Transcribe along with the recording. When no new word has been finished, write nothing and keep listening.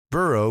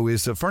Burrow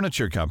is a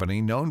furniture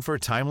company known for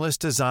timeless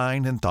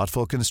design and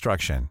thoughtful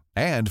construction,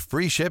 and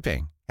free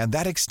shipping, and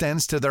that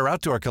extends to their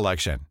outdoor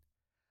collection.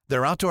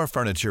 Their outdoor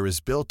furniture is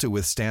built to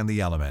withstand the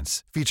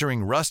elements,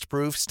 featuring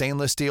rust-proof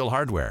stainless steel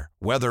hardware,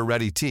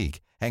 weather-ready teak,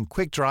 and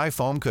quick-dry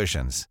foam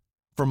cushions.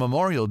 For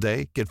Memorial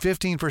Day, get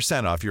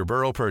 15% off your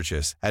Burrow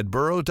purchase at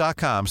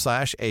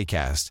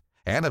burrow.com/acast,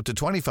 and up to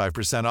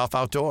 25% off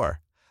outdoor.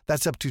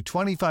 That's up to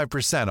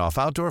 25% off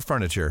outdoor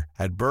furniture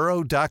at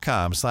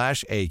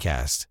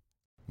burrow.com/acast.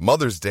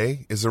 Mother's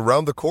Day is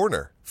around the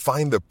corner.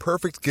 Find the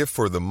perfect gift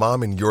for the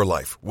mom in your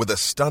life with a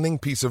stunning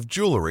piece of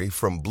jewelry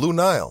from Blue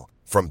Nile.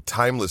 From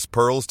timeless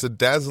pearls to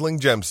dazzling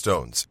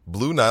gemstones,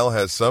 Blue Nile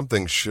has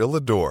something she'll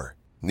adore.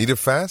 Need it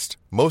fast?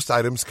 Most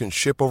items can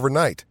ship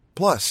overnight.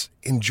 Plus,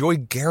 enjoy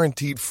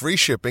guaranteed free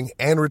shipping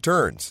and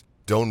returns.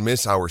 Don't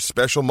miss our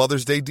special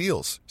Mother's Day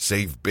deals.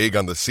 Save big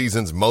on the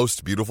season's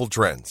most beautiful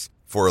trends.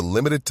 For a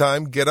limited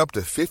time, get up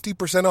to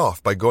 50%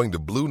 off by going to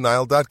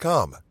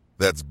BlueNile.com.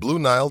 That's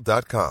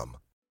BlueNile.com.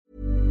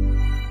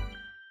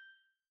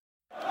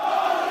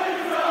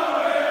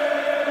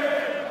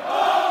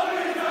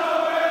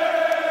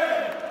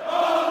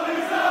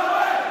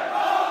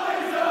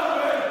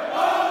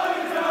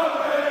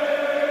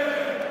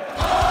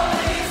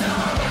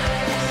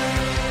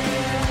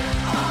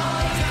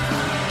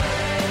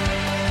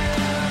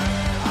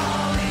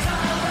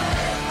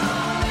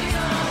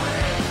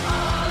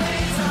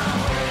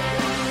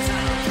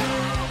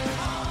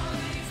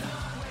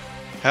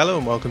 Hello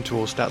and welcome to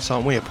All Stats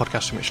Aren't We, a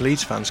podcast in which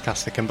Leeds fans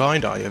cast the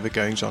combined eye over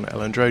goings on at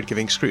Elland Road,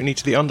 giving scrutiny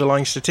to the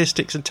underlying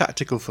statistics and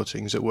tactical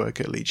footings at work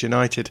at Leeds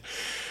United.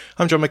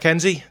 I'm John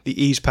McKenzie,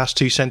 the ease past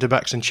two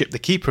centre-backs and chip the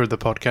keeper of the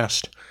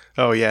podcast.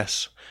 Oh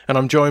yes. And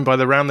I'm joined by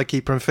the round the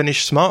keeper and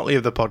finish smartly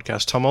of the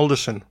podcast, Tom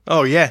Alderson.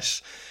 Oh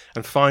yes.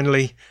 And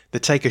finally, the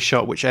take a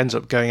shot which ends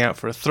up going out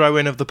for a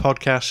throw-in of the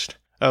podcast.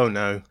 Oh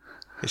no.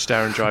 It's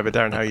Darren Driver.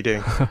 Darren, how are you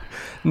doing?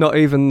 Not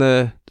even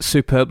the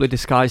superbly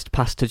disguised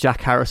pass to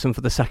Jack Harrison for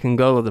the second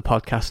goal of the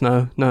podcast.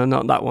 No,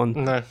 not that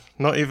one. No,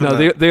 not even that.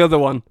 No, the other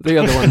one.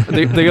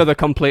 the other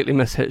completely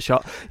mishit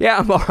shot. Yeah,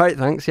 I'm all right,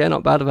 thanks. Yeah,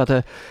 not bad. I've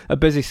had a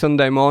busy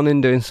Sunday morning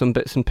doing some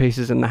bits and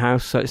pieces in the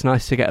house, so it's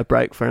nice to get a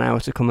break for an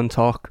hour to come and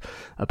talk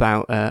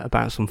about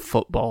some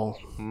football.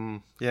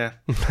 Yeah.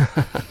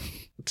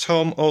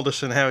 Tom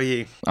Alderson, how are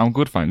you? I'm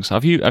good, thanks.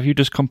 Have you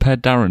just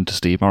compared Darren to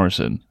Steve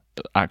Morrison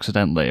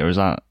accidentally, or is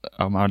that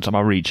am I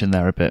reaching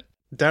there a bit?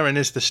 Darren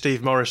is the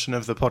Steve Morrison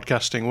of the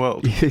podcasting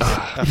world. You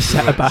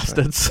set of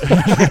bastards.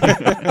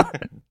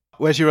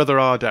 Where's your other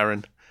R,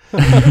 Darren?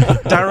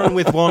 Darren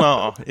with one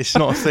R. It's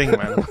not a thing,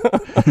 man.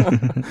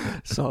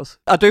 Soz.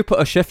 I do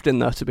put a shift in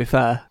there, to be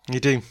fair.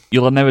 You do.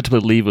 You'll inevitably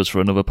leave us for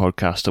another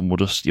podcast, and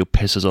you'll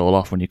piss us all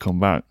off when you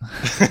come back.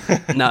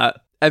 No,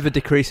 ever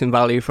decreasing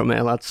value from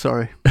it, lads.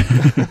 Sorry.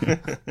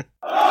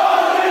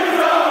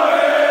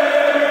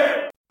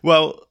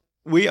 Well,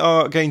 we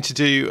are going to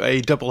do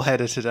a double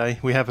header today.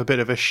 We have a bit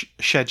of a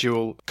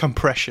schedule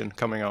compression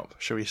coming up,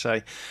 shall we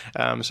say.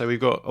 So we've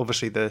got,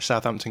 obviously, the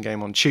Southampton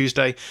game on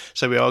Tuesday.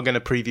 So we are going to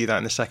preview that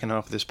in the second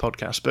half of this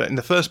podcast. But in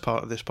the first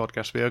part of this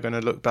podcast, we are going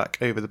to look back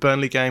over the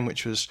Burnley game,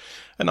 which was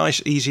a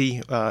nice,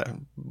 easy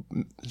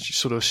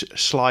sort of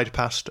slide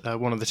past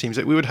one of the teams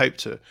that we would hope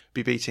to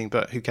be beating,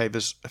 but who gave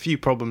us a few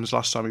problems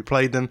last time we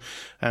played them.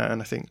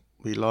 And I think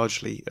we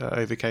largely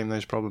overcame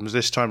those problems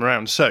this time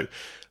around. So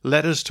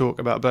let us talk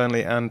about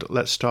Burnley, and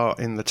let's start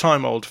in the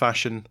time-old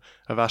fashion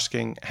of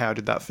asking, how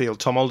did that feel?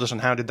 Tom Alderson,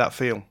 how did that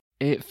feel?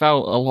 It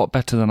felt a lot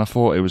better than I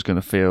thought it was going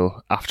to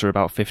feel after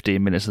about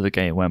 15 minutes of the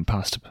game went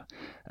past.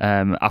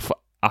 I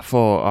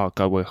thought, oh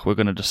God, we're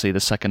going to just see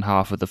the second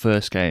half of the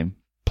first game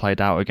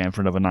played out again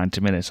for another 90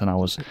 minutes, and I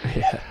was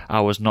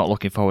not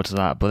looking forward to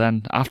that. But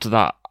then after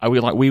that, we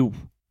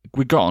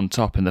got on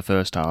top in the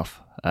first half.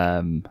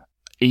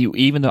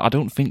 Even though I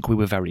don't think we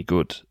were very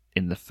good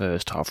in the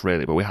first half,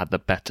 really, but we had the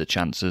better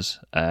chances.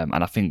 And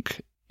I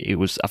think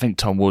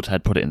Tom Wood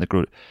had put it in the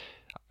group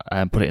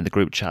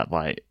chat.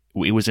 Like,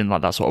 it was in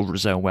like that sort of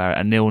zone where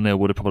a 0-0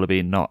 would have probably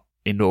been not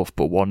enough,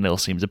 but 1-0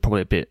 seems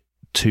probably a bit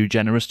too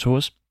generous to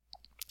us.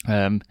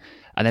 And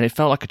then it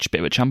felt like a bit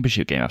of a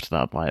championship game after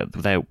that. Like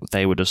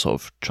they were just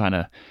sort of trying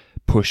to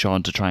push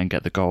on to try and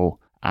get the goal,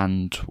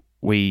 and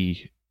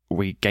we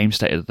game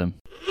stated them.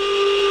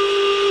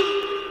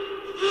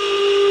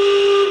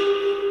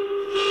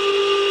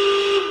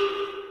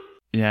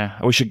 Yeah,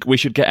 we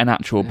should get an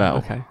actual bell.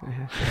 Okay.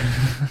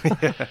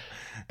 Yeah,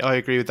 I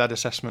agree with that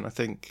assessment. I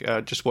think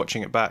just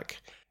watching it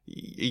back,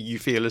 you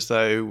feel as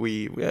though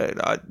we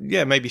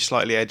maybe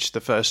slightly edged the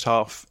first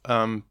half.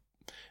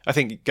 I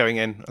think going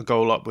in a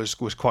goal up was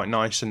quite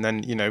nice, and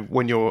then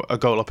when you're a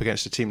goal up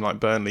against a team like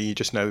Burnley, you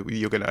just know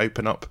you're going to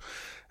open up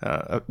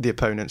the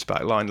opponent's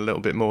back line a little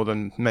bit more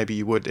than maybe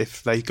you would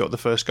if they got the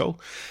first goal.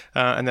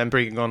 And then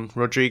bringing on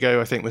Rodrigo,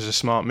 I think, was a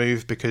smart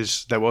move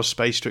because there was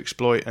space to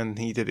exploit, and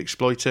he did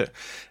exploit it.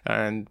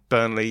 And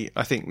Burnley,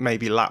 I think,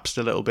 maybe lapsed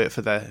a little bit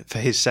for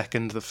his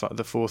second,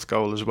 the fourth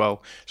goal as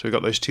well. So we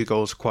got those two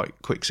goals quite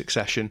quick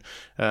succession,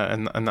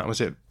 and that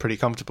was it, pretty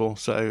comfortable.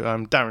 So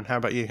Darren, how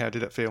about you? How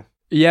did it feel?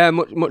 Yeah,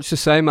 much the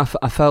same. I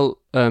felt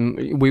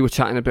we were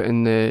chatting a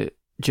bit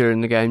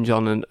during the game,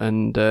 John,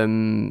 and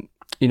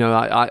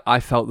I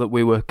felt that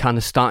we were kind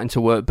of starting to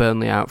work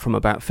Burnley out from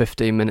about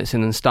 15 minutes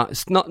in, and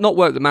not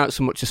work them out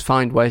so much as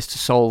find ways to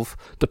solve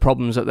the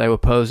problems that they were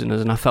posing us.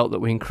 And I felt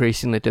that we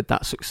increasingly did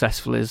that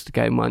successfully as the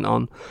game went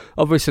on.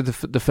 Obviously,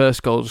 the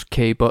first goal was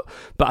key, but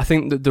I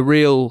think that the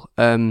real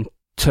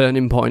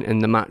turning point in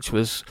the match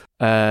was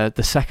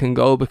the second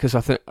goal, because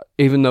I think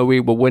even though we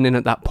were winning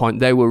at that point,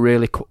 they were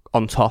really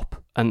on top.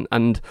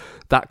 And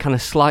that kind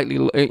of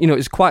slightly,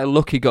 it's quite a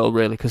lucky goal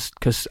really, because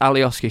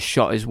Alioski's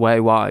shot is way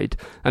wide,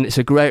 and it's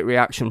a great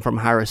reaction from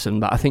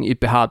Harrison. But I think you'd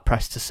be hard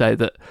pressed to say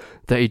that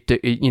he'd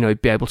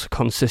be able to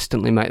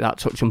consistently make that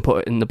touch and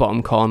put it in the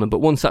bottom corner. But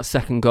once that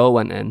second goal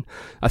went in,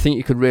 I think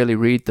you could really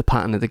read the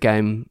pattern of the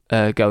game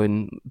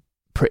going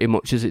pretty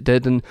much as it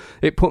did, and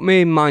it put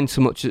me in mind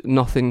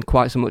nothing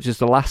quite so much as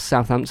the last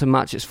Southampton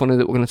match. It's funny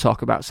that we're going to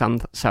talk about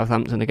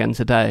Southampton again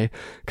today,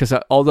 because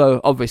although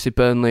obviously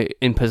Burnley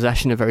in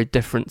possession are very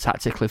different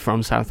tactically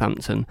from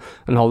Southampton,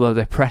 and although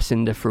they press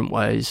in different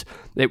ways,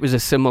 it was a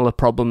similar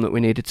problem that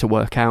we needed to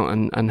work out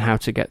and how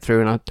to get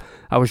through. And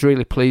I was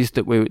really pleased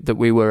that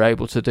we were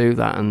able to do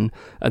that, and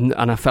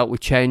I felt we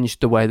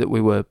changed the way that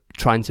we were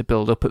trying to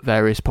build up at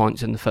various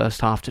points in the first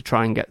half to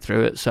try and get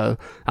through it. So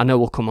I know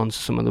we'll come on to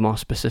some of the more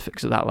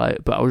specifics of that later,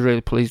 but I was really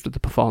pleased with the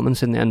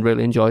performance in the end,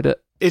 really enjoyed it.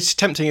 It's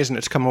tempting, isn't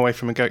it, to come away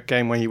from a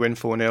game where you win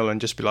 4-0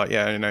 and just be like,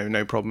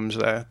 no problems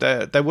there.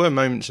 There were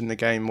moments in the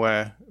game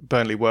where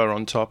Burnley were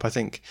on top.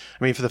 I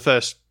mean, for the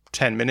first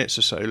 10 minutes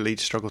or so,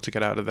 Leeds struggled to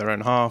get out of their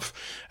own half.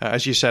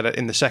 As you said,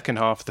 in the second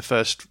half, the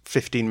first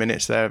 15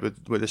 minutes there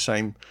were the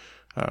same.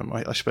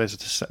 I suppose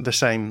it's the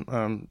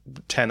same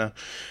tenor,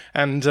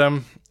 and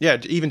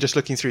even just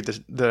looking through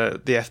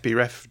the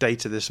FBref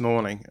data this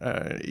morning,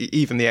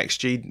 even the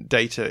XG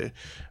data,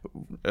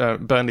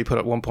 Burnley put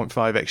up 1.5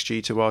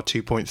 XG to our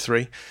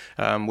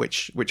 2.3,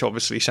 which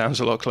obviously sounds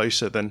a lot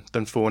closer than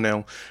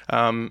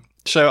 4-0.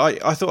 So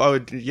I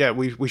thought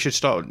we should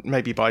start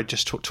maybe by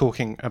just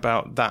talking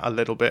about that a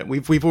little bit.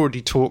 We've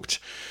already talked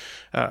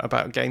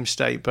about game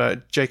state,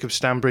 but Jacob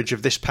Stambridge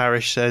of This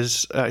Parish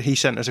says he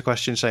sent us a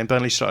question saying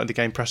Burnley started the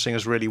game pressing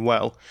us really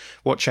well.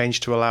 What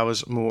changed to allow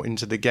us more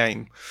into the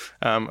game?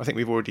 I think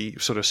we've already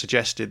sort of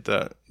suggested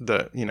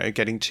that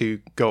getting 2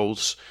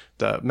 goals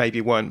that maybe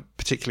weren't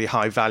particularly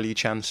high value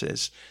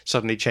chances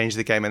suddenly changed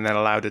the game, and then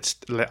allowed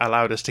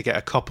us to get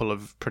a couple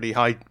of pretty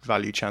high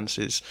value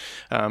chances,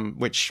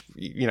 which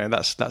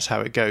that's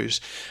how it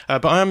goes.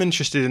 But I am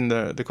interested in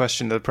the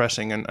question of the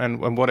pressing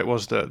and what it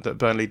was that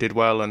Burnley did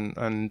well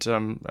and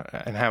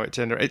how it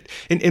turned out.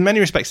 In many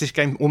respects, this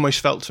game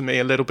almost felt to me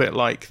a little bit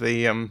like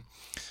the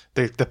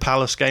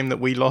Palace game that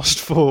we lost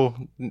for.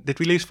 Did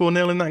we lose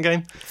 4-0 in that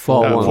game?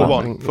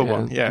 4-1.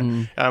 4-1.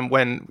 Yeah.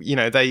 When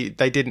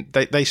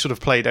they sort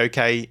of played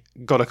okay,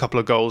 got a couple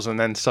of goals, and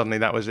then suddenly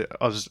that was it,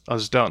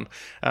 us done.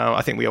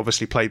 I think we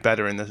obviously played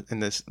better in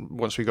this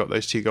once we got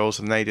those 2 goals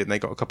than they did, and they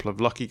got a couple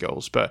of lucky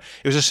goals. But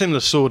it was a similar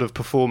sort of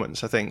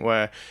performance, I think,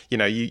 where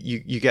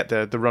you get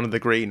the run of the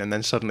green, and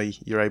then suddenly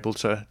you're able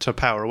to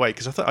power away.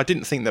 Because I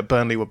didn't think that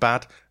Burnley were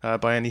bad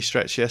by any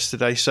stretch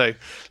yesterday. So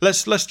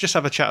let's just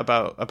have a chat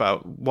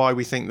about why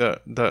we think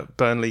that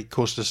Burnley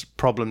caused us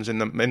problems in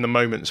the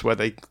moments where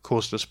they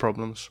caused us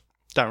problems.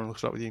 Darren, we'll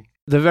start with you.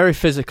 They're very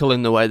physical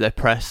in the way they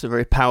press. They're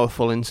very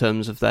powerful in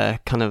terms of their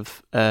kind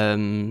of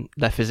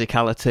their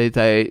physicality.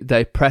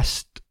 They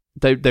pressed.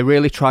 They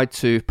really tried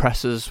to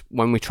press us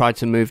when we tried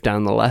to move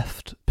down the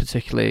left,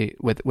 particularly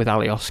with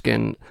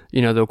Alioski.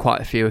 There were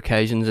quite a few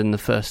occasions in the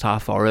first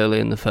half or early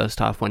in the first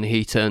half when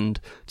he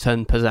turned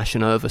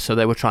possession over. So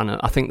they were trying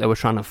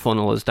to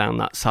funnel us down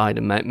that side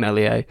and make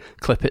Meslier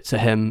clip it to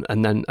him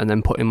and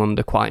then put him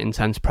under quite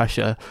intense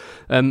pressure.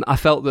 I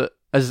felt that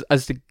as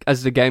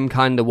the game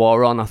kind of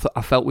wore on,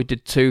 I felt we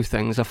did 2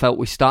 things. I felt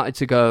we started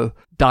to go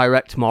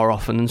direct more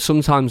often, and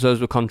sometimes those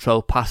were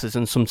controlled passes,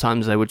 and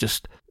sometimes they were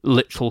just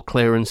literal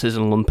clearances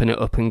and lumping it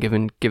up and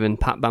giving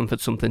Pat Bamford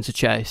something to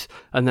chase.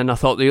 And then I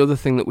thought the other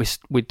thing that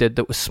we did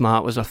that was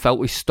smart was I felt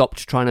we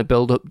stopped trying to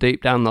build up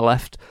deep down the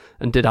left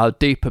and did our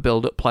deeper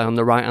build-up play on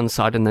the right-hand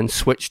side, and then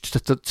switched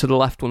to the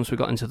left once we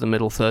got into the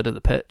middle third of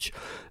the pitch,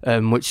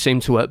 which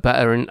seemed to work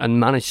better and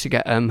managed to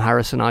get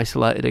Harrison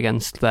isolated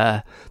against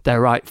their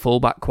right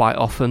fullback quite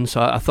often.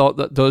 So I thought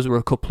that those were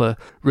a couple of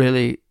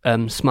really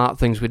smart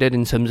things we did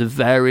in terms of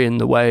varying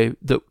the way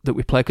that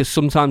we play, because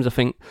sometimes I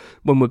think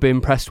when we're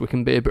being pressed we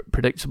can be a bit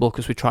predictable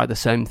because we try the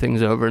same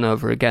things over and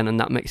over again, and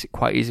that makes it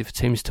quite easy for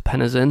teams to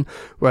pen us in.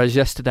 Whereas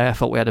yesterday I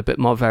thought we had a bit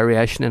more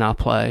variation in our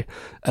play,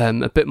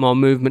 a bit more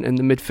movement in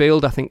the midfield.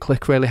 I think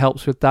Klich really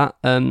helps with that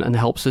and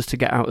helps us to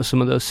get out of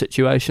some of those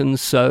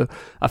situations. So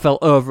I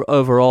felt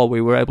overall we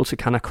were able to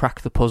kind of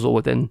crack the puzzle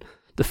within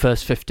the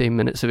first 15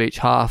 minutes of each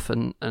half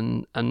and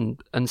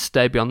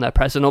stay beyond their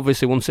press. And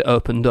obviously once it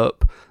opened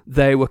up,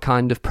 they were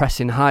kind of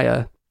pressing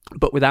higher,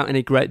 but without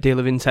any great deal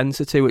of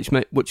intensity, which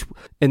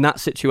in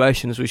that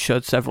situation, as we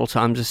showed several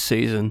times this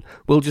season,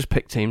 we'll just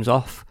pick teams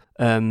off.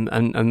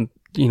 And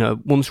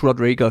once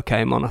Rodrigo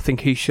came on, I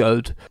think he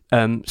showed,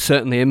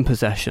 certainly in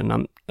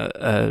possession,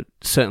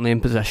 certainly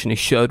in possession, he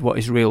showed what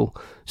his real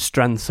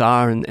strengths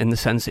are in the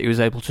sense that he was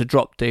able to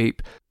drop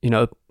deep,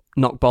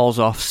 knock balls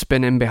off,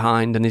 spin in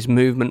behind, and his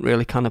movement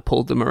really kind of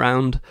pulled them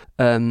around.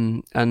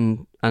 And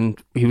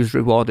he was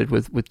rewarded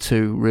with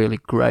 2 really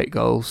great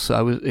goals.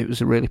 So it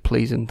was a really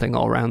pleasing thing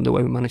all around the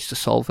way we managed to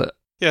solve it.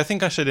 Yeah, I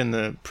think I said in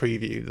the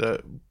preview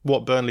that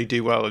what Burnley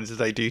do well is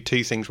they do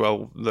 2 things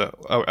well that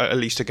are, at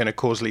least are going to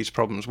cause Leeds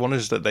problems. One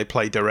is that they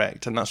play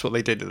direct, and that's what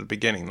they did at the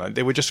beginning. Like,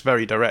 they were just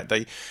very direct.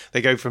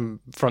 They go from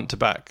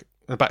back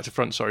to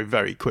front,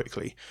 very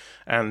quickly.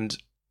 And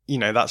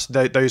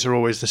those are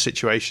always the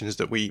situations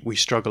that we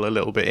struggle a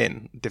little bit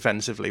in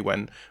defensively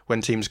when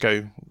teams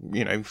go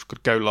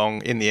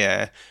long in the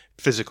air,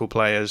 physical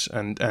players,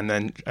 and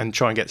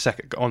try and get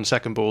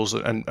second balls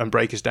and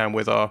break us down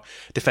with our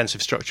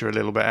defensive structure a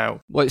little bit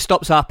out. Well, it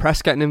stops our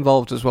press getting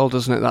involved as well,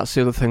 doesn't it? That's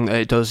the other thing that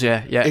it does.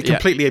 Yeah. It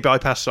completely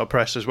bypasses our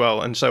press as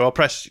well, and so our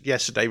press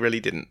yesterday really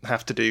didn't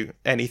have to do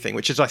anything,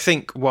 which is I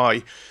think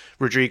why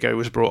Rodrigo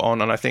was brought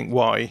on, and I think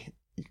why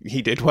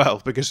he did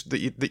well, because that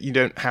you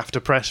don't have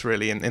to press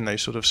really in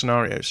those sort of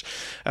scenarios.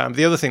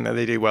 The other thing that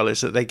they do well is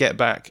that they get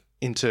back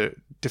into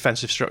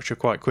defensive structure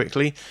quite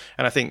quickly,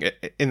 and I think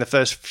in the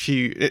first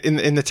few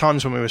in the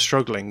times when we were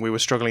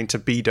struggling to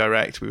be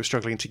direct, we were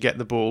struggling to get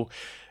the ball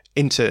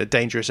into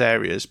dangerous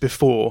areas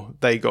before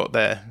they got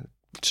their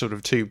sort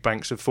of 2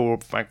 banks of 4,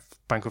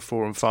 bank of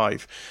 4 and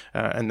 5,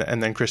 and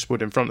then Chris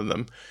Wood in front of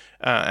them.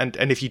 And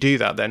if you do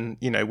that, then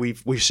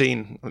we've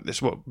seen this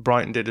is what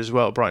Brighton did as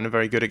well. Brighton are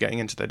very good at getting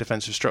into their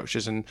defensive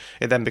structures, and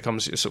it then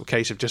becomes a sort of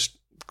case of just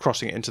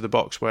crossing it into the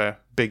box where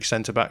big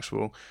centre backs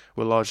will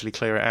largely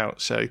clear it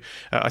out. So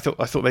I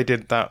thought they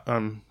did that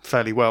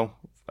fairly well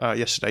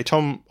yesterday.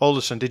 Tom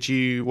Alderson, did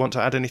you want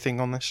to add anything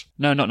on this?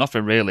 No,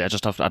 nothing really.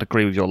 I'd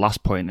agree with your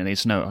last point, and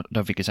I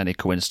don't think it's any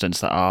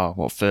coincidence that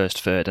our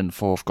first, third, and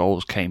fourth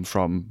goals came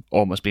from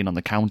almost being on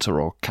the counter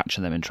or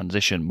catching them in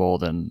transition more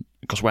than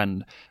because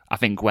when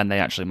they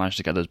actually managed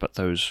to get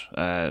those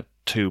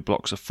 2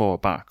 blocks of 4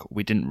 back,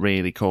 we didn't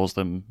really cause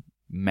them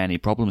many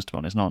problems. To be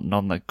honest,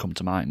 none that come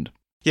to mind.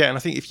 Yeah, and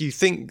I think if you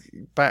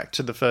think back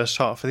to the first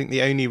half, I think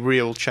the only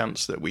real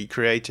chance that we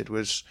created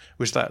was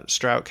that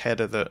Strauch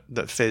header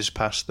that fizzed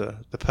past the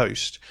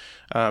post.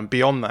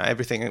 Beyond that,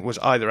 everything was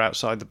either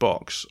outside the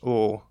box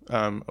or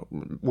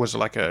was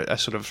like a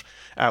sort of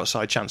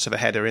outside chance of a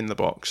header in the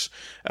box.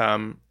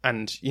 And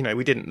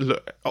we didn't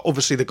look.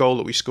 Obviously, the goal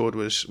that we scored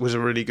was a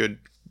really good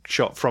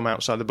shot from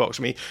outside the box.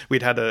 I mean,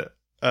 we'd had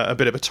a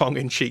bit of a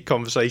tongue-in-cheek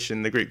conversation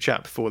in the group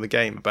chat before the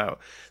game about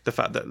the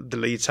fact that the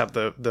Leeds have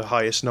the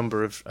highest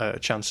number of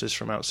chances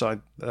from outside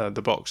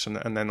the box,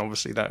 and then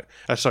obviously the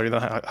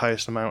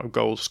highest amount of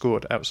goals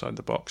scored outside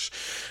the box,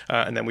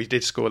 and then we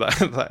did score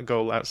that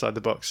goal outside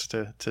the box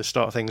to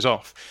start things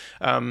off.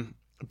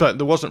 But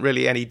there wasn't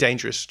really any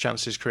dangerous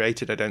chances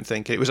created, I don't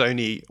think. It was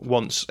only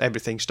once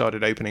everything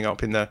started opening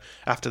up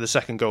after the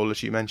second goal,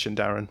 as you mentioned,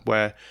 Darren,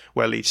 where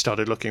Leeds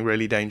started looking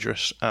really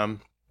dangerous.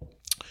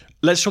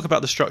 Let's talk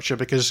about the structure,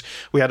 because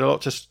we had a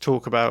lot to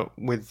talk about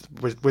with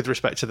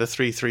respect to the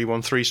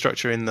 3-3-1-3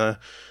 structure in the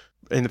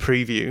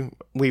preview.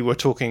 We were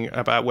talking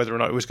about whether or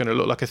not it was going to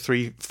look like a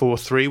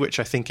 3-4-3, which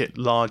I think it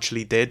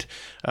largely did.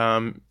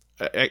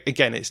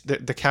 Again, it's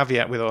the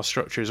caveat with our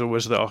structure is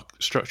always that our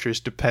structure is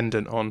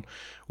dependent on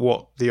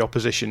what the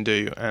opposition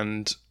do,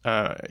 and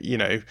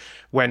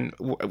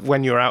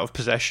when you're out of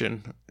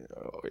possession,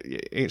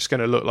 it's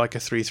going to look like a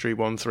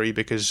 3-3-1-3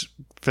 because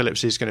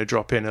Phillips is going to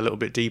drop in a little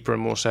bit deeper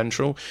and more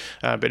central,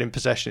 but in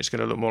possession it's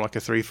going to look more like a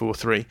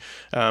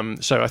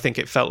 3-4-3. So I think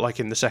it felt like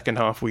in the second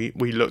half we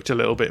looked a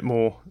little bit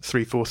more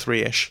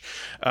 3-4-3-ish.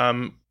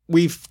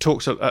 We've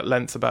talked at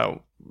length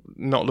about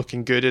not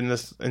looking good in the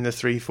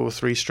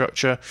 3-4-3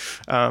 structure,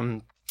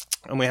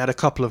 and we had a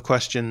couple of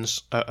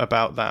questions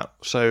about that.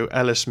 So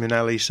Ellis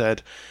Minelli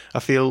said, I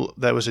feel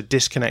there was a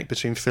disconnect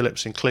between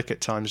Phillips and Klich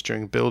at times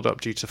during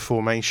build-up due to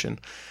formation.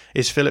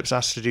 Is Phillips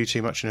asked to do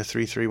too much in a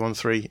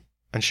 3-3-1-3,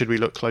 and should we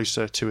look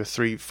closer to a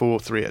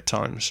 3-4-3 at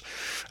times?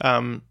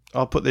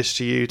 I'll put this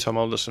to you, Tom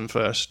Alderson,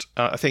 first.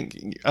 I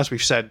think, as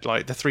we've said,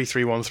 like the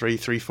 3-3-1-3,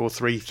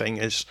 3-4-3 thing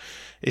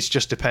it's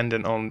just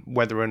dependent on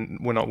whether or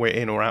not we're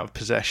in or out of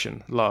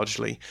possession,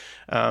 largely.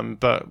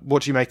 But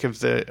what do you make of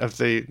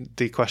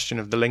the question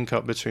of the link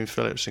up between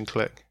Phillips and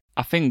Klich?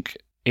 I think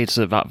it's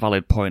a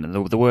valid point, and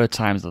there were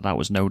times that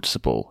was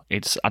noticeable.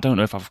 I don't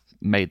know if I've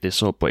made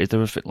this up, but is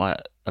there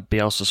a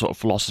Bielsa sort of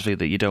philosophy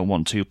that you don't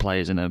want 2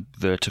 players in a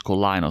vertical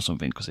line or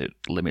something because it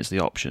limits the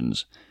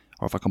options?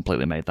 Or if I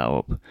completely made that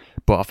up.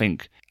 But I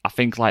think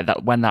like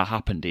that when that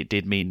happened, it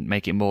did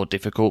make it more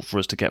difficult for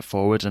us to get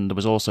forward. And there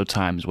was also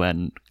times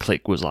when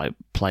Klich was like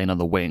playing on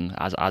the wing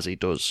as he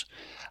does,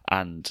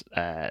 and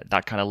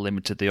that kind of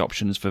limited the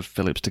options for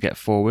Phillips to get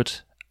forward.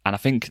 And I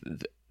think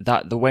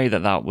that the way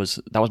that was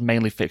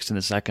mainly fixed in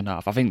the second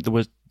half. I think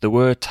there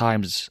were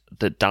times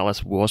that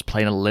Dallas was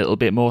playing a little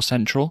bit more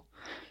central,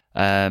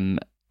 and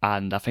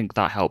I think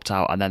that helped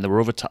out. And then there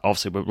were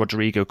obviously with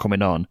Rodrigo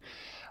coming on.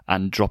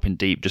 and dropping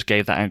deep just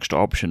gave that extra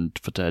option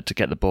to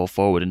get the ball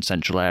forward in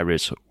central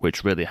areas,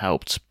 which really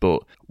helped.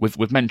 But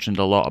we've mentioned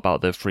a lot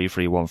about the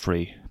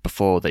 3-3-1-3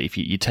 before, that if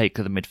you take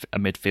a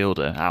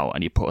midfielder out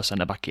and you put a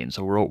centre-back in,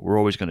 so we're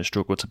always going to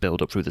struggle to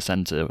build up through the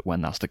centre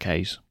when that's the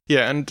case.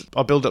 Yeah, and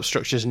our build-up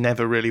structures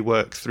never really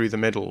work through the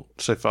middle,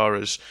 so far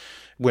as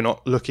we're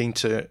not looking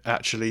to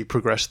actually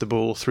progress the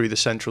ball through the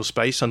central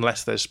space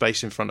unless there's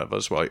space in front of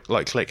us, like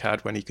Klich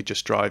had when he could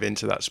just drive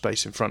into that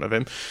space in front of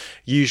him.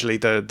 Usually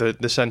the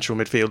central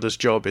midfielder's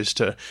job is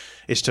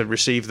to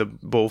receive the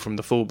ball from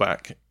the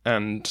fullback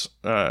and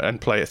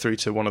play it through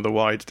to one of the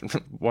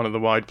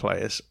wide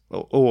players,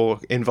 or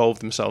involve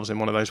themselves in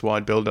one of those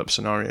wide build-up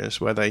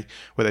scenarios where they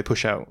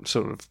push out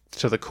sort of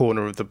to the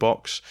corner of the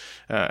box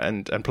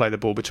and play the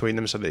ball between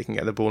them so they can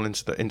get the ball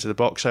into the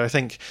box. So I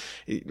think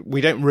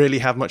we don't really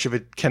have much of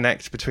a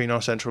connect between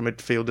our central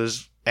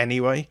midfielders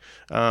anyway.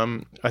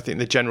 I think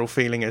the general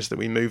feeling is that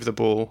we move the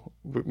ball.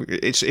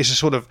 It's a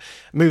sort of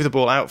move the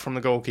ball out from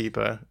the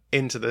goalkeeper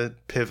into the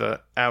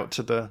pivot, out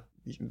to the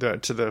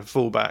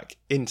fullback,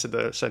 into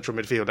the central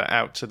midfielder,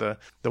 out to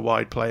the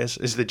wide players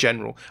is the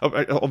general.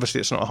 Obviously,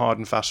 it's not a hard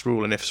and fast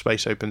rule, and if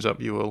space opens up,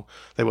 they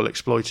will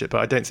exploit it. But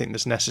I don't think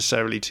there's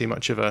necessarily too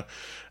much of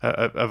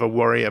a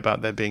worry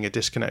about there being a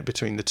disconnect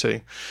between the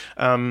two.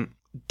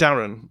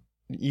 Darren,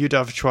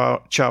 Yudav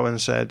Chawan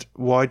said,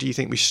 "Why do you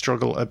think we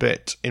struggle a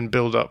bit in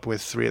build-up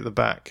with three at the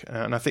back?"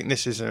 And I think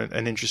this is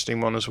an interesting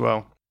one as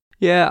well.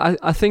 Yeah,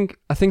 I think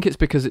it's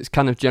because it's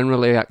kind of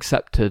generally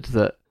accepted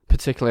that,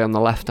 particularly on the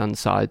left-hand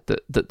side,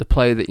 that the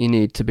player that you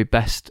need to be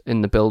best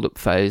in the build-up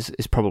phase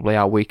is probably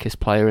our weakest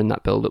player in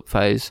that build-up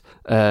phase.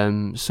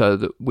 So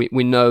that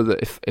we know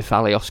that if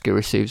Alioski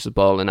receives the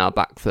ball in our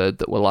back third,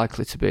 that we're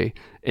likely to be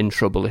in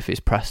trouble if he's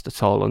pressed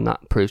at all, and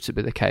that proved to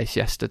be the case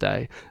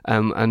yesterday.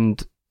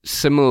 And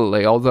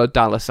similarly, although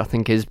Dallas I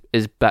think is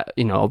better,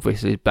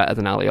 obviously is better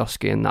than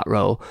Alioski in that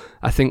role,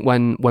 I think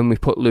when we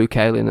put Luke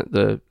Ayling at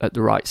the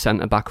right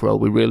centre back role,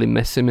 we really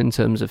miss him in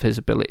terms of his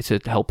ability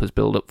to help us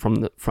build up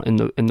from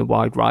in the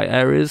wide right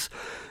areas.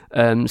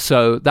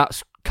 So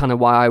that's kind of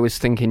why I was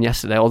thinking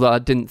yesterday, although I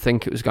didn't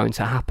think it was going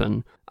to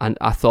happen, and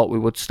I thought we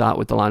would start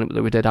with the lineup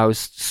that we did. I was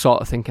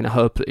sort of thinking, I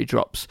hope that he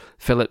drops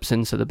Phillips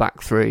into the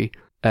back three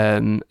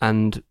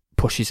and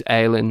pushes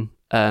Ayling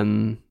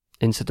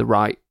into the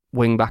right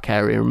wing-back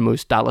area and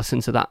moves Dallas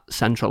into that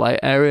central 8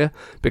 area,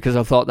 because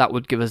I thought that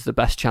would give us the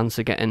best chance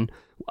of getting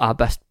our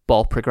best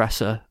ball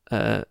progressor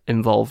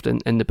involved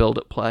in the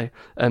build-up play.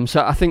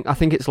 So I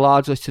think it's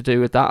largely to do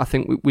with that. I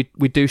think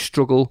we do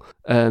struggle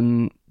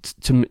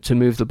to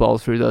move the ball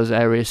through those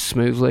areas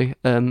smoothly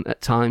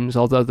at times,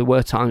 although there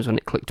were times when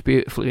it clicked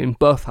beautifully in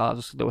both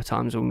halves. There were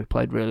times when we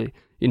played really,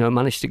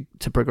 managed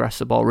to progress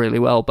the ball really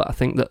well, but I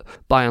think that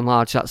by and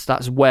large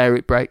that's where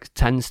it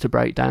tends to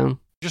break down.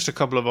 Just a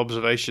couple of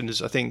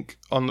observations. I think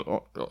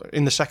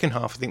in the second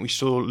half, I think we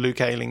saw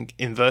Luke Ayling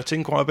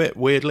inverting quite a bit,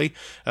 weirdly.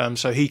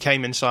 So he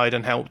came inside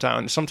and helped out,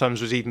 and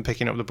sometimes was even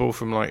picking up the ball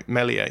from like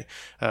Meslier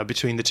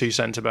between the two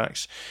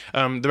centre-backs.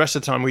 The rest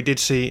of the time we did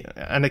see,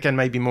 and again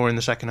maybe more in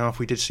the second half,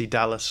 we did see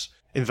Dallas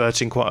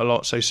inverting quite a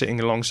lot, so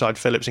sitting alongside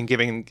Phillips and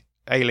giving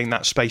Ayling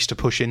that space to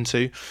push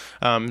into.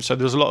 So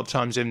there was a lot of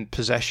times in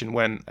possession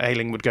when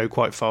Ayling would go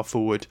quite far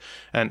forward,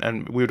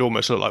 and we would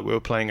almost look like we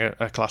were playing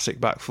a classic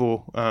back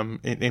four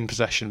in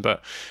possession.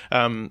 But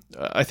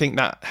I think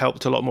that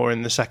helped a lot more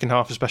in the second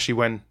half, especially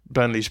when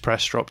Burnley's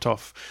press dropped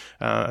off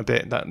a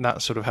bit.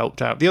 That sort of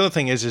helped out. The other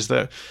thing is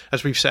that,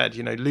 as we've said,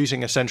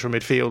 losing a central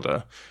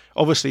midfielder.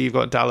 Obviously, you've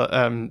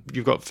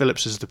got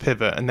Phillips as the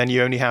pivot, and then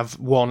you only have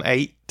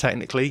 1-8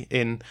 technically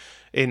in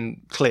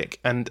Klich,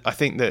 and I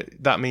think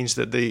that means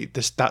that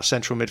that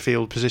central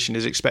midfield position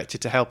is expected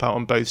to help out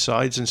on both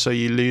sides, and so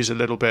you lose a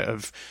little bit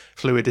of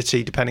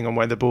fluidity depending on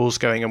where the ball's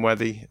going and where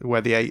the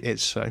 8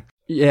 is. So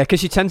yeah,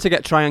 because you tend to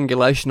get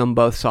triangulation on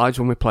both sides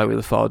when we play with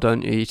the 4,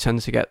 don't you? You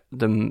tend to get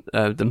them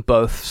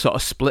both sort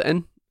of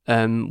splitting.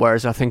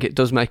 Whereas I think it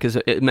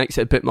makes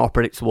it a bit more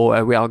predictable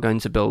where we are going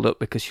to build up,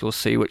 because you'll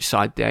see which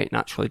side the 8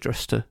 naturally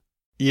drifts to.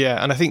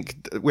 Yeah, and I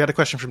think we had a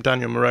question from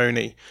Daniel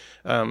Moroni,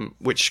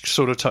 which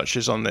sort of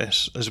touches on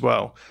this as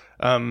well.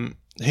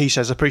 He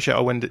says, I appreciate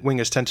our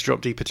wingers tend to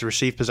drop deeper to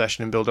receive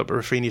possession and build up, but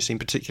Rafinha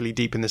seemed particularly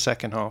deep in the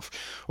second half,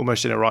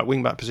 almost in a right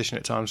wing-back position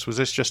at times. Was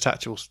this just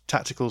tactical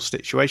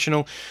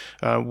situational,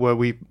 where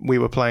we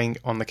were playing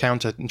on the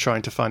counter and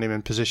trying to find him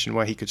in position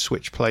where he could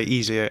switch play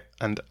easier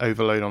and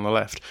overload on the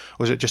left? Or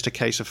was it just a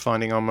case of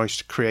finding our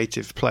most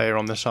creative player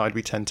on the side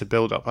we tend to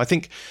build up? I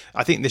think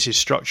this is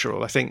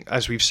structural. I think,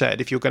 as we've said,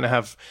 if you're going to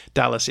have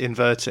Dallas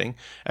inverting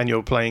and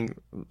you're playing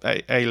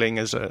Ayling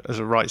as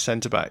a right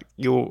centre-back,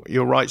 your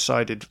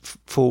right-sided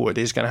forward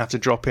is going to have to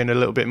drop in a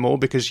little bit more,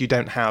 because you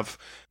don't have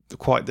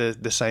quite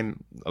the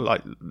same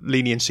like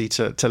leniency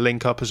to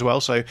link up as well.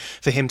 So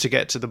for him to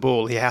get to the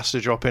ball, he has to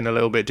drop in a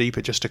little bit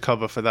deeper just to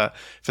cover for the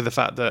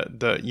fact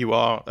that you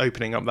are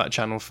opening up that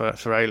channel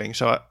for Ayling.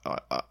 So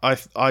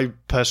I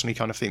personally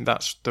kind of think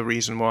that's the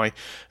reason why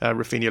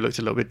Rafinha looked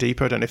a little bit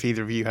deeper. I don't know if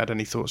either of you had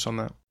any thoughts on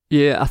that.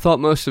 Yeah, I thought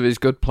most of his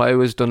good play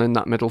was done in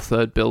that middle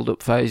third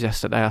build-up phase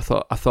yesterday. I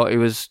thought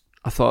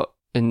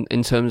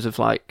in terms of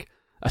like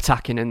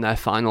attacking in their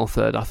final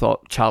third. I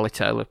thought Charlie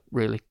Taylor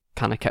really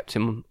kind of kept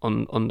him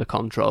under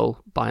control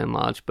by and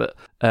large. But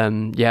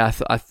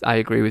I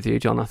agree with you,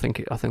 John. I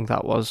think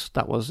that was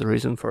the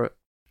reason for it.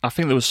 I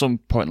think there was some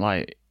point,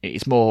 like,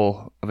 it's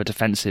more of a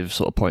defensive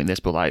sort of point in this,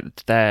 but like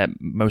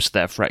most of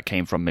their threat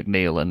came from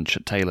McNeil and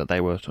Taylor.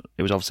 It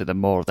was obviously the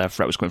more of their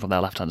threat was coming from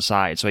their left hand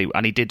side. So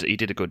he did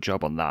a good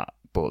job on that,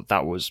 but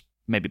that was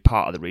maybe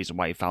part of the reason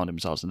why he found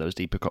himself in those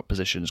deeper cut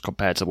positions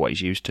compared to what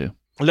he's used to.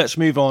 Let's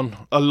move on.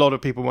 A lot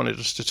of people wanted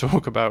us to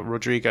talk about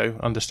Rodrigo,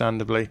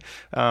 understandably.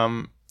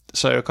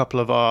 So a couple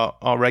of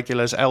our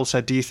regulars, Elle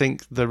said, do you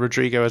think the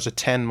Rodrigo as a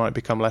 10 might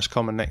become less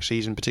common next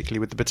season, particularly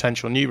with the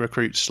potential new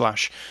recruits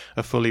 /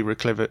 a fully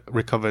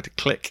recovered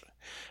Click?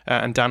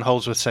 And Dan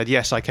Holdsworth said,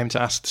 yes, I came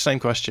to ask the same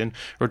question.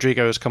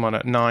 Rodrigo has come on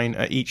at 9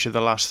 at each of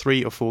the last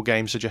 3 or 4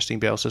 games, suggesting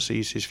Bielsa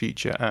sees his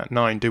future at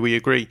 9. Do we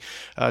agree?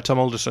 Tom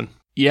Alderson?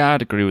 Yeah,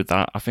 I'd agree with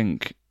that. I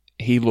think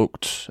he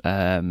looked...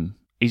 the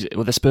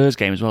Spurs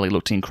game as well, he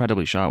looked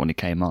incredibly sharp when he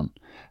came on.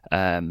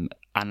 And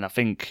I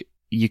think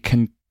you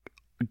can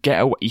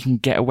get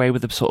away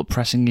with the sort of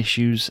pressing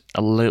issues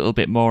a little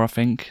bit more. I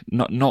think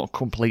not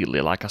completely.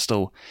 Like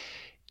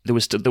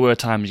there were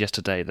times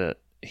yesterday that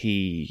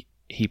he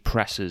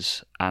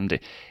presses, and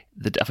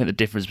I think the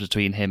difference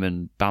between him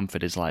and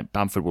Bamford is like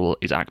Bamford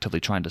is actively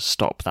trying to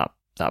stop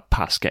that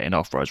pass getting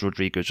off, whereas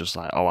Rodrigo's just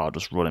like, oh, I'll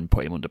just run and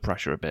put him under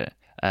pressure a bit.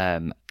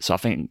 So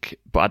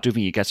I do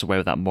think he gets away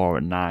with that more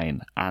at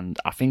 9, and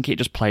I think it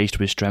just plays to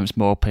his strengths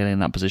more, playing in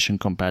that position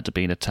compared to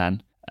being a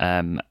 10.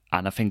 And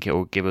I think it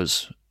will give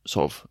us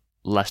sort of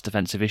less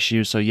defensive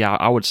issues. So yeah,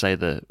 I would say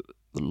that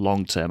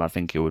long term, I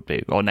think it would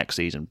be, or next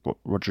season,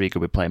 Rodrigo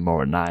will be playing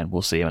more at 9.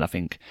 We'll see him, and I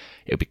think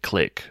it'll be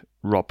Click,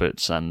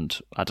 Roberts, and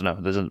I don't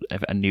know,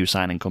 if a new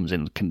signing comes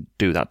in, can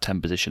do that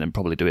 10 position and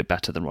probably do it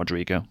better than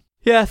Rodrigo.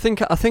 Yeah, I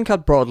think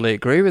I'd broadly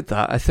agree with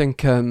that. I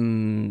think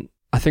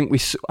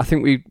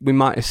we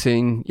might have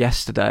seen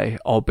yesterday,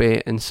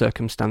 albeit in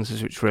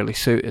circumstances which really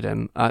suited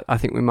him. I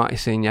think we might have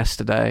seen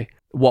yesterday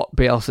what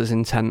Bielsa's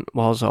intent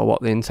was, or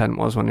what the intent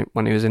was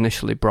when he was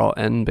initially brought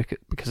in,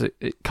 because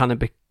it kind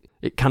of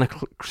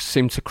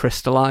seemed to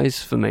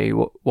crystallise for me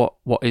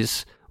what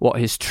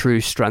his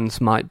true strengths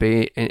might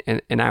be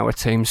in our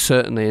team,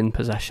 certainly in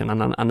possession.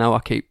 And I know I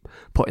keep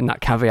putting that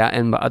caveat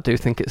in, but I do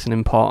think it's an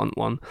important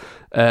one.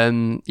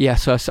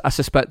 So I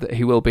suspect that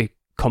he will be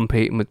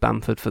competing with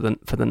Bamford for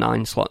the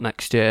 9 slot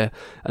next year,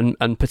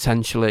 and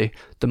potentially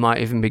there might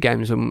even be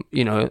games when,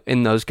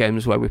 in those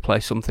games where we play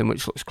something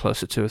which looks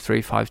closer to a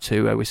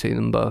 3-5-2, where we see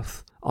them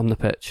both on the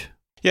pitch.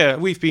 Yeah,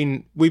 we've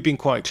been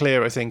quite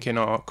clear, I think, in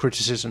our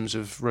criticisms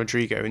of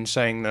Rodrigo in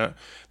saying that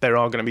there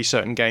are going to be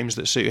certain games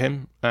that suit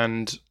him,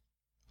 and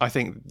I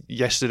think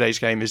yesterday's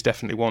game is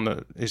definitely one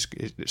that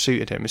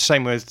suited him. It's the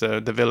same with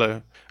the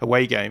Villa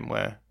away game,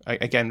 where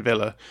again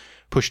Villa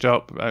pushed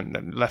up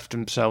and left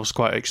themselves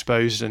quite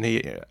exposed, and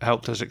he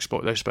helped us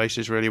exploit those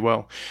spaces really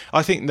well.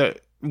 I think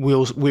that we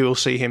will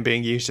see him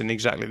being used in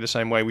exactly the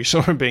same way we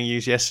saw him being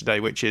used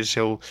yesterday, which is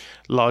he'll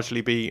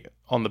largely be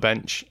on the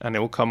bench, and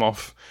he'll come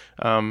off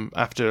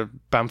after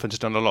Bamford's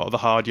done a lot of the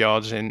hard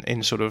yards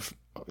in sort of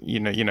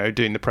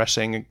doing the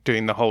pressing,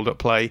 doing the hold up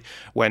play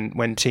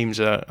when teams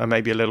are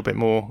maybe a little bit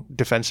more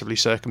defensively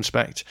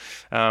circumspect.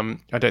 I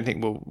don't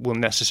think we'll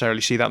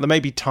necessarily see that. There may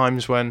be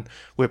times when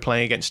we're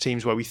playing against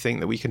teams where we think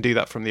that we can do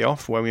that from the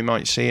off, where we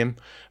might see him,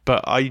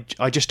 but I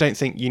just don't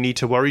think you need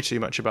to worry too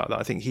much about that.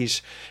 I think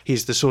he's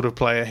the sort of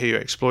player who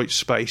exploits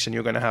space, and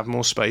you're going to have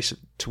more space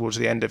towards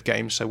the end of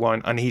games. So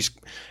and he's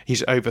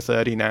over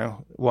 30 now.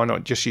 Why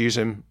not just use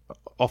him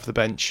off the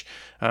bench?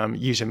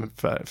 Use him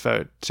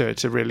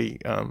to really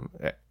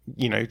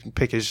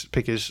pick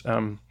his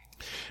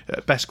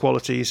best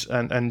qualities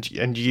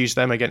and use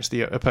them against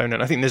the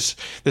opponent. I think there's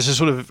a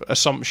sort of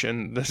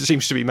assumption that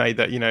seems to be made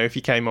that if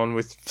he came on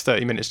with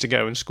 30 minutes to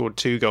go and scored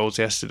 2 goals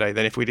yesterday,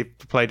 then if we'd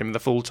played him the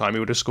full time, he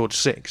would have scored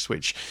 6,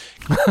 which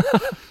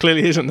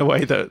clearly isn't the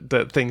way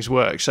that things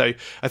work. So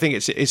I think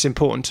it's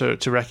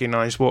important to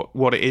recognise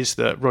what it is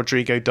that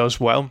Rodrigo does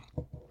well.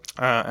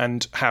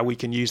 And how we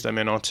can use them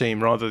in our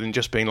team, rather than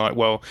just being like,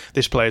 well,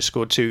 this player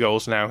scored 2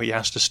 goals, now he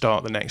has to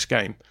start the next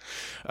game.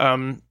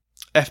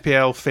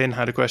 FPL Finn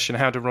had a question: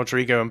 how do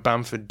Rodrigo and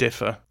Bamford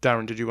differ?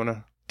 Darren, did you want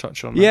to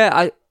touch on that?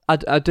 Yeah,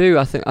 I do.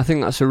 I think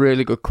that's a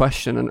really good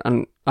question,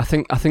 and I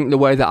think the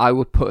way that I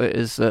would put it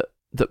is that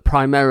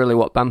primarily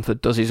what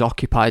Bamford does is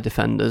occupy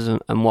defenders,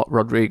 and what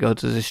Rodrigo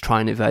does is try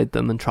and evade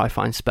them and try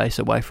find space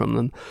away from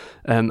them.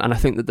 And I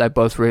think that they're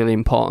both really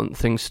important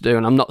things to do.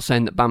 And I'm not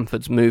saying that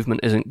Bamford's movement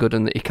isn't good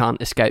and that he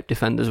can't escape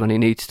defenders when he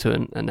needs to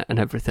and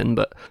everything,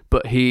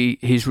 but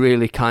he's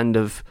really kind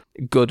of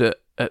good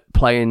at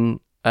playing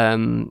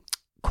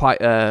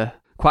quite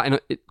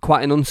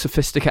an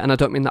unsophisticated, and I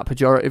don't mean that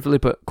pejoratively,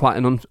 but quite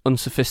an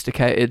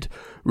unsophisticated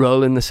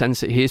role, in the sense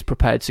that he is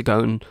prepared to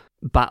go and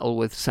battle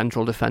with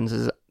central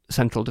defenders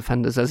central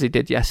defenders as he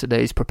did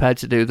yesterday. He's prepared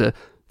to do the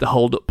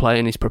hold-up play,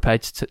 and he's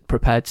prepared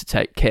to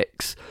take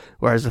kicks.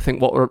 Whereas I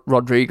think what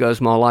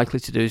Rodrigo's more likely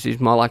to do is he's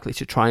more likely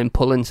to try and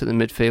pull into the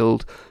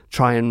midfield,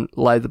 try and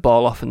lay the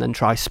ball off, and then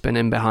try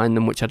spinning behind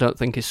them, which I don't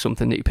think is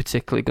something that you're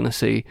particularly going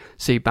to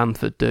see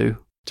Bamford do.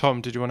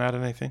 Tom, did you want to add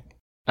anything?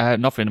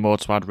 Nothing more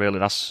to add,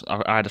 really.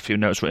 I had a few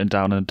notes written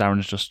down, and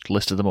Darren's just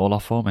listed them all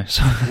off for me.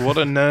 So. What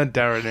a nerd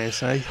Darren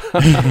is, eh?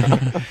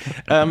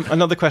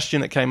 Another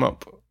question that came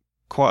up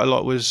quite a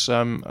lot was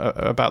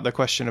about the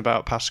question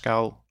about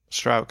Pascal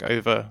Struijk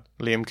over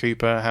Liam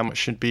Cooper. How much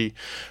should be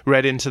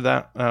read into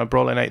that?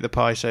 Brolin ate the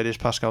pie said, is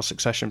Pascal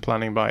succession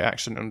planning by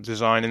accident and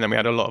design? And then we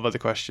had a lot of other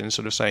questions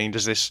sort of saying,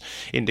 does this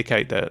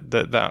indicate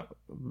that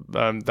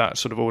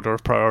sort of order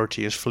of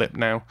priority is flipped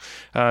now?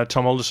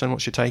 Tom Alderson,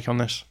 what's your take on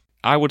this?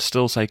 I would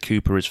still say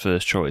Cooper is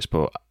first choice,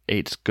 but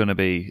it's going to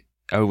be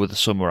over the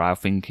summer. I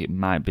think it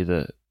might be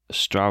that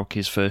Struijk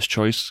is first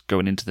choice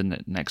going into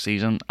the next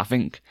season. I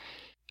think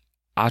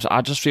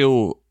I just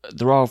feel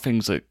there are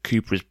things that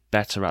Cooper is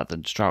better at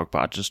than Struijk, but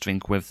I just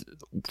think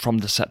from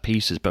the set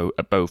pieces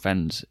at both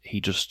ends, I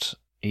just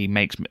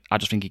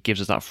think he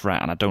gives us that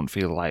threat, and I don't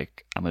feel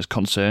like I'm as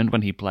concerned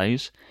when he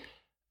plays.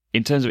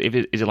 In terms of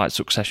is it like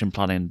succession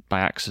planning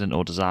by accident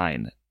or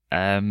design,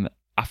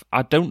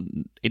 I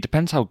don't. It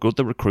depends how good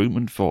the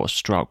recruitment for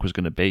Struijk was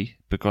going to be,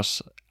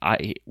 because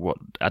I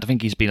don't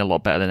think he's been a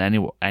lot better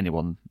than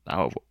anyone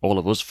out of all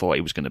of us thought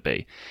he was going to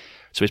be.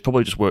 So it's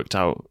probably just worked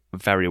out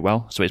very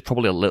well. So it's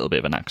probably a little bit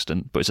of an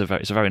accident, but it's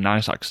a very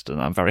nice accident.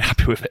 I'm very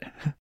happy with it.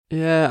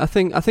 Yeah, I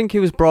think he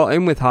was brought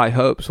in with high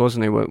hopes,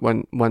 wasn't he?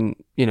 When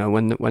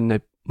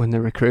they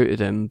recruited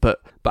him,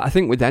 but I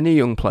think with any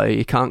young player,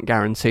 you can't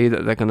guarantee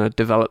that they're going to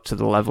develop to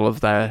the level of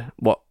their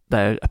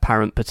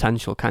apparent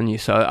potential, can you?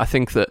 So I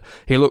think that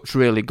he looked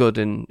really good,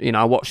 and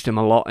I watched him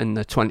a lot in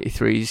the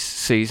 23s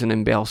season,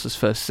 in Bielsa's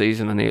first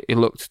season, and he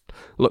looked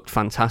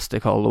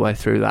fantastic all the way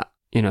through that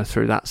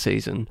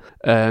season.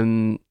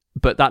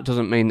 But that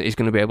doesn't mean that he's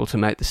going to be able to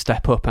make the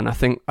step up, and I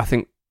think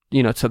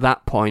to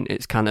that point,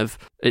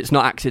 it's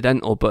not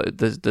accidental, but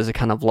there's a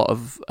kind of lot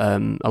of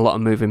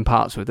moving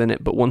parts within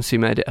it. But once he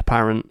made it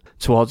apparent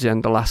towards the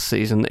end of last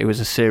season that he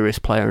was a serious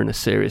player and a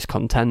serious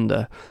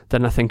contender,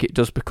 then I think it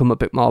does become a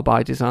bit more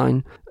by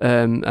design,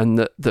 and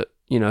that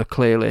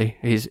clearly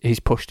he's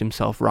pushed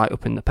himself right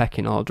up in the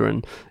pecking order,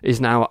 and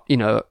is now,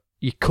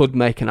 you could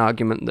make an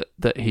argument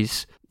that he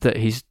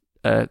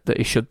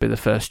should be the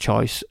first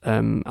choice.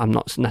 I'm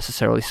not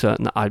necessarily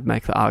certain that I'd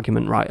make that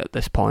argument right at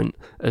this point,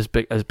 as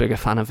big a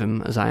fan of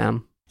him as I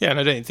am. Yeah, and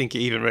I don't think it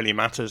even really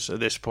matters at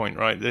this point,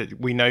 right?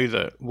 We know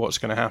that what's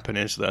going to happen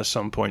is that at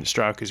some point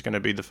Struijk is going to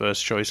be the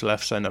first choice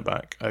left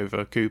centre-back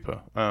over Cooper.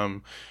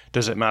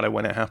 Does it matter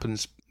when it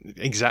happens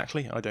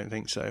exactly? I don't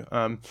think so.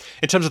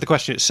 In terms of the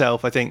question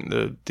itself, I think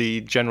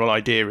the general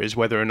idea is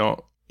whether or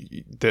not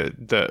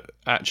that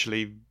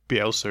actually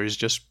Bielsa is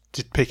just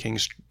picking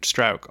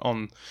Struijk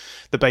on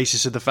the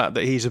basis of the fact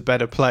that he's a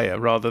better player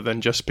rather than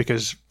just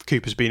because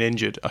Cooper's been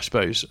injured, I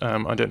suppose.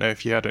 I don't know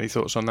if you had any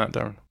thoughts on that,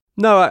 Darren.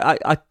 No,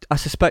 I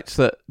suspect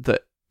that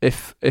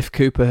if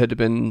Cooper had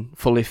been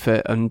fully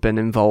fit and been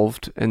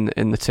involved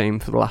in the team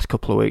for the last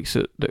couple of weeks,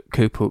 that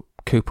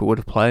Cooper would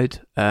have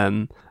played.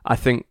 I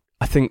think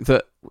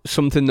that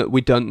something that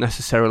we don't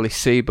necessarily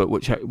see, but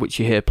which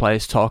you hear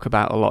players talk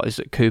about a lot, is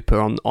that Cooper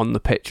on the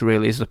pitch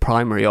really is the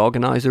primary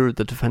organizer of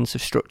the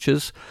defensive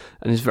structures,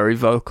 and is very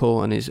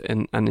vocal, and is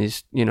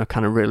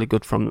kind of really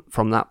good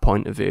from that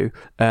point of view.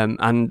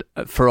 And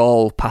for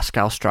all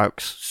Pascal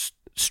Struijk's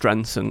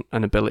strengths and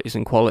abilities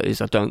and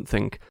qualities, I don't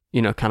think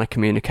kind of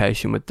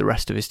communication with the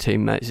rest of his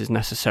teammates is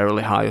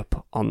necessarily high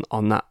up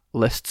on that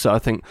list. So I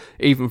think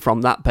even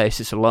from that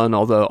basis alone,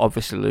 although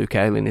obviously Luke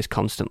Ayling is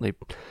constantly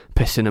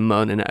pissing and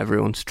moaning at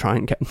everyone to try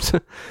and get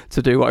him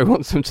to do what he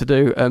wants them to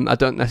do, I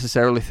don't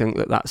necessarily think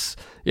that's.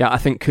 Yeah, I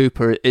think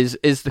Cooper is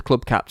the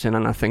club captain,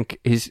 and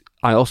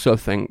I also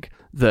think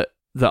that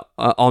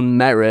on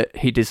merit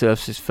he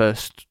deserves his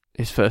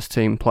first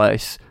team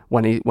place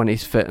when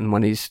he's fit and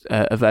when he's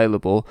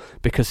available,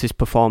 because his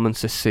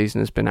performance this season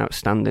has been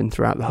outstanding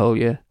throughout the whole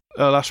year.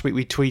 Last week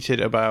we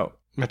tweeted about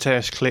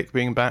Mateusz Klich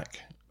being back,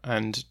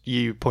 and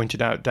you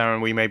pointed out,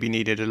 Darren, we maybe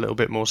needed a little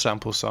bit more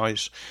sample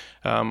size.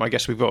 I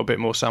guess we've got a bit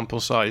more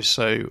sample size.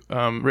 So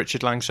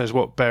Richard Lang says,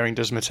 what bearing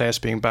does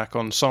Mateusz being back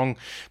on Song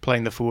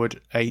playing the forward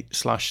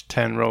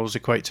 8/10 roles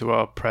equate to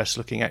our press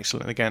looking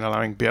excellent again,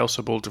 allowing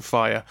Bielsa ball to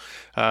fire?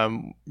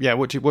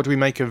 What do we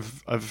make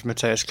of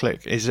Mateusz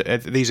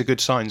Klich? These are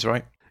good signs,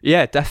 right?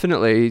 Yeah,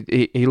 definitely.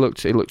 He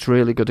looked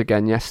really good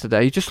again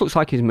yesterday. He just looks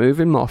like he's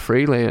moving more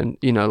freely, and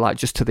like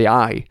just to the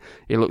eye,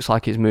 he looks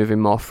like he's moving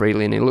more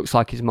freely, and he looks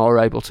like he's more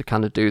able to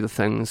kind of do the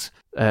things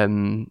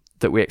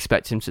that we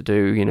expect him to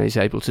do. He's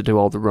able to do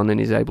all the running.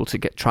 He's able to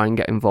try and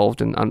get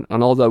involved, and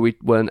although we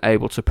weren't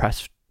able to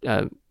press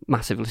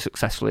massively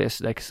successfully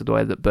yesterday because of the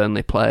way that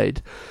Burnley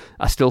played,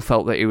 I still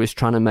felt that he was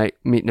trying to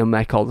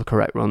make all the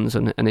correct runs,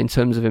 and in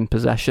terms of in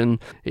possession,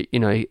 he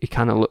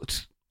kind of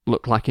looked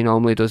like he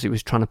normally does. He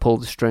was trying to pull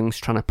the strings,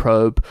 trying to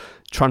probe,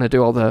 trying to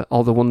do all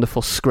the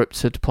wonderful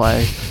scripted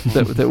play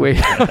that we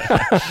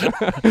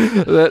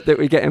that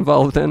we get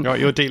involved in. Right,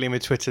 you're dealing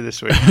with Twitter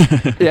this week.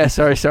 Yeah,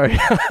 sorry. So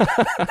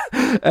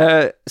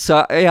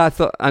yeah, I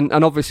thought, and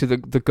obviously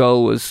the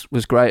goal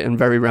was great and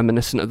very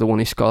reminiscent of the one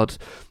he scored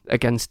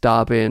against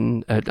Derby,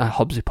 and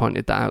Hobbsy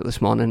pointed that out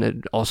this morning. It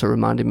also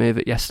reminded me of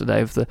it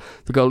yesterday, of the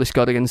goal he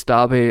scored against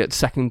Derby at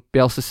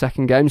Bielsa's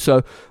second game.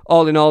 So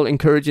all in all,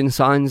 encouraging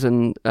signs,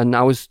 and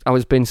I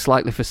was being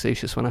slightly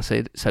facetious when I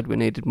said we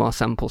needed more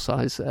sample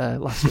size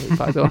last week,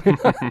 by the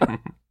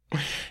way.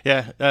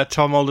 Yeah,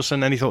 Tom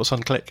Alderson, any thoughts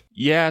on Klich?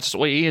 Yeah,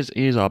 he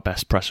is our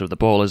best presser of the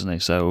ball, isn't he?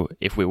 So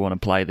if we want to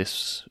play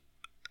this,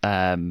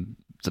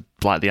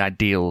 the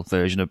ideal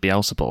version of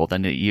Bielsa ball,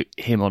 then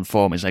him on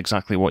form is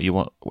exactly what you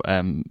want.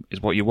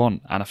 Is what you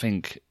want, and I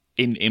think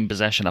in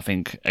possession, I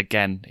think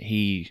again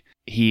he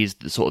is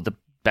the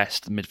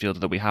best midfielder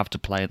that we have to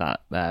play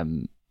that.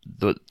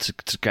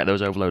 To get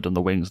those overload on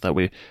the wings that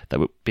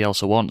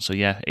Bielsa wants. So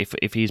yeah,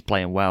 if he's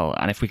playing well,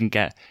 and if we can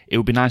get, it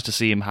would be nice to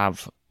see him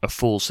have a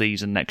full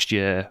season next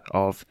year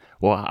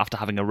after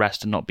having a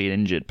rest and not being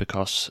injured,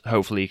 because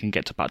hopefully he can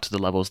get back to the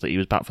levels that he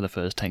was back for the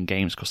first 10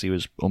 games, because he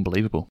was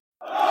unbelievable.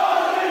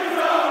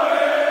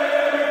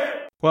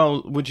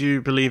 Well, would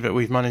you believe it?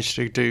 We've managed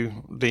to do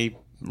the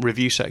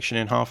review section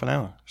in half an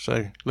hour.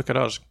 So look at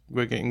us.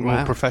 We're getting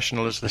more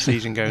professional as the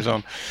season goes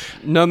on.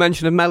 No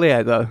mention of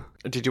Meslier, though.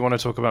 Did you want to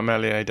talk about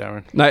Meslier,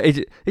 Darren? No,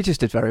 he just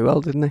did very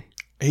well, didn't he?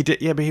 He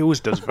did, yeah, but he always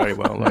does very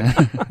well.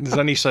 There's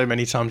only so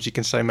many times you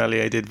can say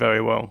Meslier did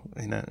very well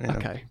in a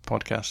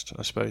podcast,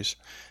 I suppose.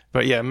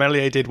 But yeah,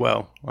 Meslier did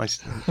well.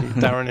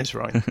 Darren is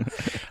right.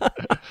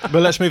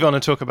 But let's move on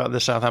and talk about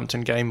the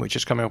Southampton game, which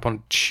is coming up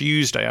on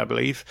Tuesday, I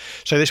believe.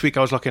 So this week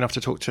I was lucky enough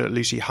to talk to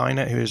Lucy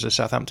Hynett, who is a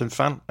Southampton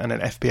fan and an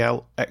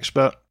FPL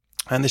expert.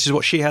 And this is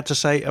what she had to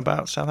say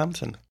about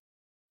Southampton.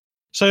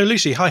 So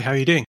Lucy, hi, how are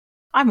you doing?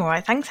 I'm all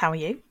right, thanks. How are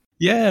you?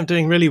 Yeah, I'm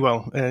doing really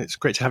well. It's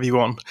great to have you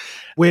on.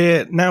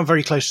 We're now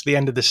very close to the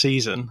end of the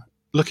season.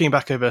 Looking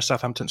back over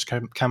Southampton's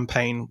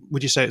campaign,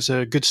 would you say it's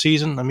a good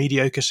season, a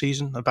mediocre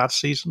season, a bad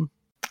season?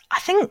 I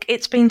think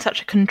it's been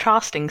such a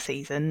contrasting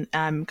season,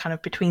 kind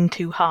of between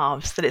two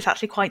halves, that it's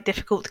actually quite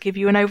difficult to give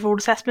you an overall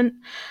assessment.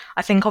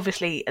 I think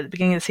obviously at the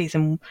beginning of the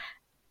season,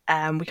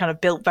 we kind of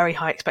built very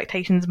high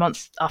expectations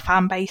amongst our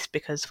fan base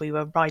because we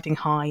were riding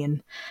high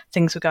and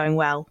things were going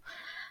well.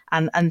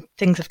 And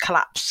things have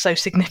collapsed so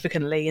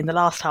significantly in the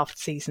last half of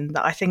the season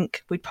that I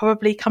think we'd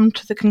probably come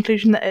to the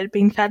conclusion that it had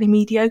been fairly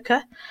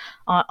mediocre.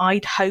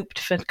 I'd hoped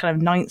for kind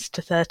of 9th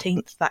to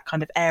 13th, that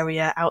kind of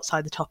area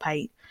outside the top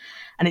 8.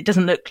 And it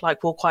doesn't look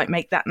like we'll quite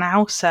make that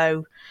now.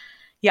 So,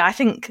 yeah, I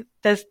think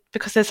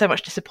because there's so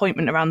much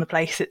disappointment around the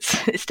place,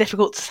 it's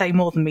difficult to say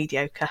more than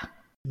mediocre.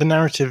 The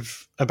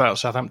narrative about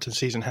Southampton's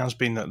season has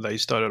been that they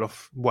started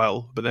off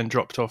well, but then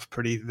dropped off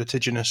pretty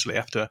vertiginously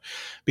after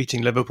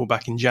beating Liverpool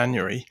back in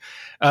January.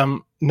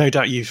 No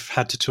doubt you've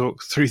had to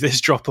talk through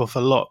this drop-off a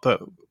lot,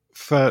 but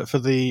for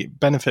the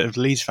benefit of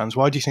Leeds fans,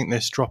 why do you think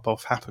this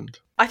drop-off happened?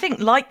 I think,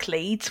 like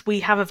Leeds, we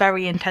have a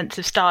very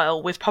intensive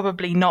style with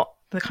probably not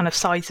the kind of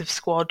size of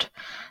squad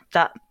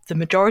that the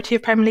majority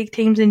of Premier League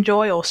teams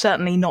enjoy, or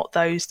certainly not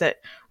those that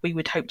we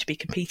would hope to be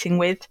competing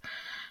with.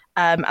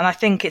 And I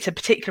think it's a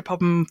particular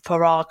problem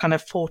for our kind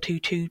of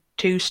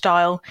 4-2-2-2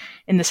 style,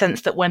 in the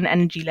sense that when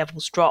energy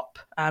levels drop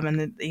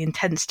and the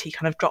intensity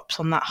kind of drops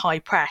on that high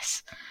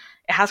press,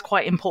 it has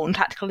quite important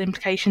tactical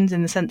implications,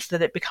 in the sense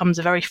that it becomes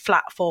a very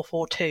flat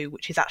 4-4-2,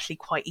 which is actually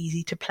quite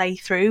easy to play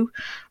through,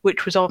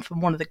 which was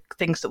often one of the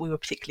things that we were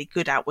particularly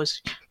good at,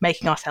 was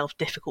making ourselves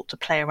difficult to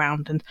play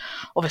around. And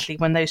obviously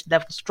when those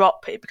levels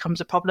drop, it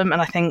becomes a problem.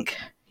 And I think,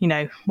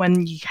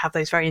 when you have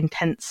those very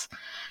intense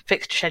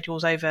fixture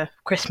schedules over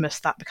Christmas,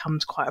 that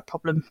becomes quite a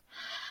problem.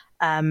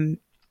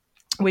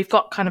 We've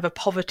got kind of a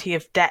poverty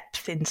of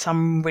depth in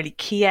some really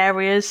key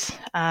areas,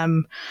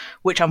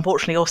 which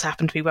unfortunately also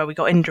happened to be where we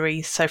got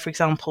injuries. So, for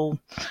example,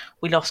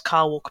 we lost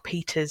Kyle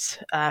Walker-Peters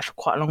for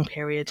quite a long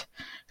period,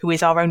 who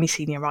is our only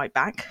senior right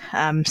back.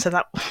 So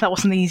that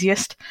wasn't the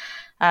easiest.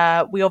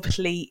 We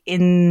obviously,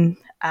 in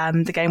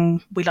the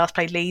game we last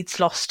played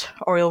Leeds, lost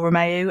Oriol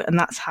Romeu, and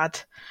that's had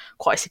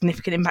quite a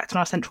significant impact on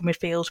our central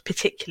midfield,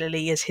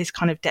 particularly as his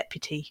kind of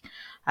deputy,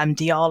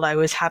 Diallo,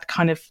 has had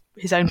kind of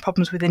his own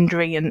problems with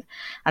injury, and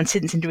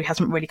since injury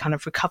hasn't really kind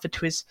of recovered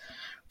to his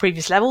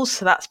previous levels.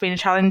 So that's been a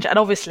challenge. And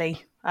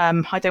obviously,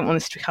 I don't want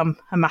this to become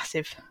a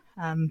massive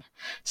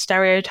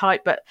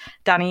stereotype, but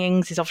Danny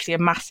Ings is obviously a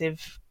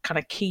massive kind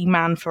of key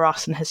man for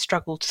us and has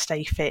struggled to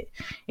stay fit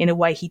in a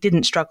way he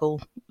didn't struggle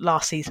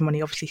last season, when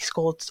he obviously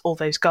scored all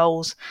those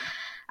goals.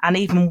 And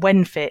even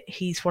when fit,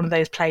 he's one of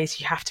those players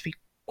you have to be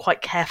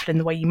quite careful in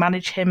the way you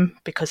manage him,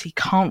 because he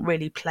can't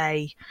really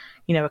play,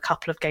 a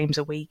couple of games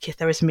a week. If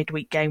there is a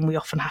midweek game, we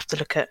often have to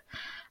look at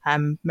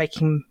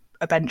making him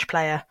a bench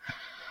player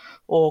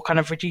or kind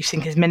of reducing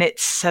his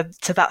minutes. So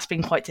that's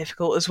been quite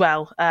difficult as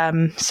well.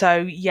 So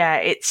yeah,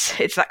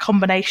 it's that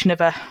combination of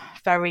a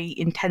very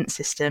intense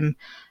system,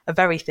 a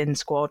very thin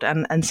squad,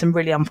 and some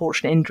really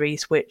unfortunate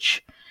injuries,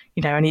 which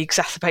only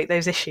exacerbate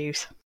those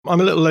issues. I'm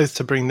a little loath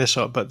to bring this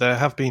up, but there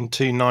have been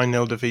 2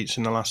 9-0 defeats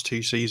in the last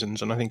 2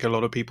 seasons, and I think a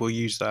lot of people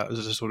use that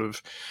as a sort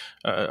of,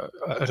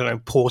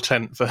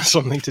 portent for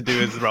something to do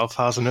with Ralph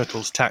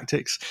Hasenhüttl's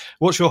tactics.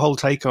 What's your whole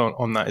take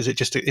on that? Is it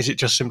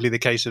just simply the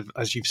case of,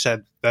 as you've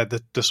said, they're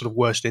the sort of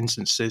worst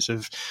instances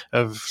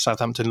of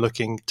Southampton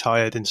looking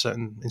tired in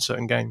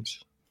certain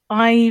games?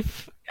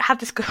 I've had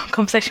this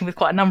conversation with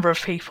quite a number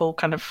of people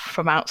kind of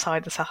from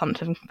outside the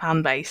Southampton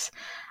fan base,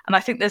 and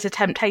I think there's a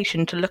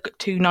temptation to look at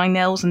 2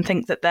 9-0s and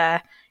think that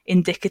they're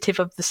indicative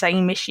of the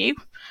same issue.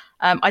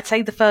 I'd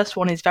say the first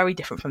one is very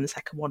different from the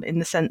second one in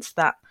the sense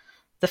that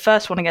the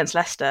first one against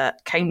Leicester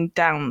came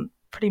down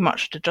pretty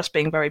much to just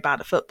being very bad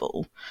at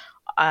football.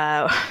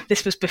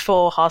 This was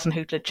before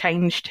Hasenhüttl had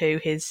changed to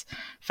his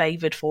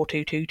favoured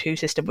 4-2-2-2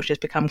 system, which has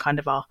become kind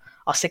of our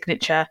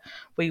signature.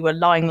 We were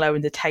lying low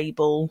in the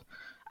table,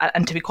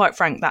 and to be quite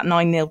frank, that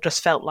 9-0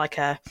 just felt like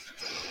a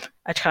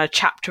kind of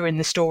chapter in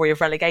the story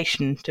of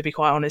relegation, to be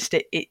quite honest.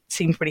 It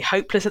seemed really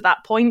hopeless at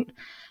that point.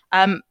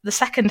 The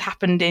second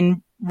happened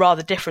in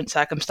rather different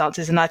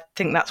circumstances, and I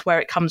think that's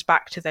where it comes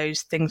back to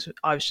those things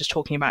I was just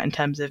talking about in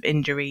terms of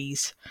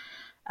injuries,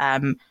 a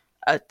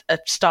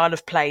style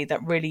of play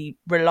that really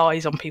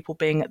relies on people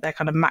being at their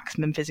kind of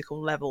maximum physical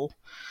level.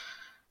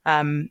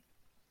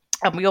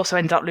 And we also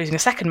ended up losing a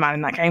second man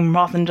in that game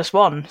rather than just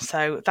one,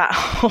 so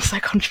that also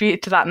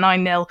contributed to that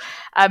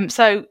 9-0.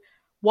 So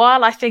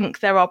while I think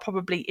there are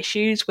probably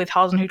issues with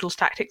Hasenhüttl's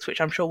tactics, which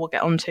I'm sure we'll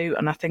get onto,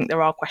 and I think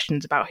there are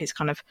questions about his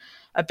kind of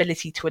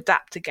ability to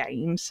adapt to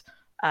games,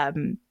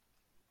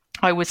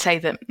 I would say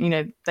that,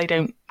 they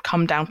don't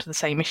come down to the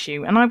same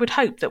issue. And I would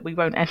hope that we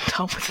won't end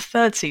up with a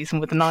third season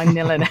with a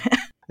 9-0 in it.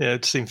 Yeah,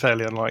 it seemed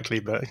fairly unlikely,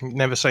 but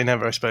never say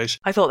never, I suppose.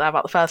 I thought that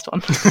about the first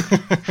one.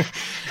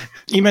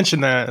 You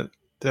mentioned there,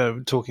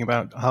 talking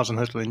about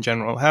Hasenhüttl in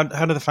general. How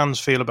do the fans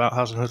feel about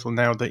Hasenhüttl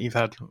now that you've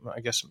had, I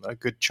guess, a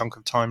good chunk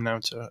of time now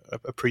to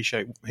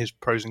appreciate his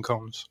pros and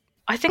cons?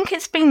 I think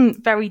it's been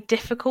very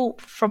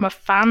difficult from a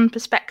fan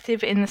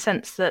perspective in the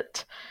sense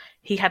that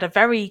he had a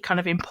very kind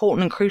of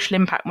important and crucial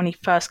impact when he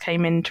first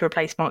came in to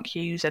replace Mark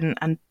Hughes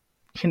and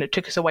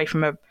took us away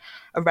from a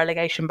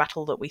relegation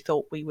battle that we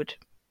thought we would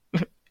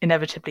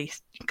inevitably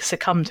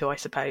succumb to, I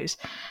suppose.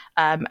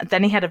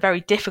 Then he had a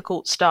very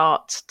difficult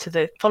start to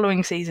the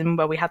following season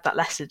where we had that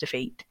Leicester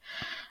defeat.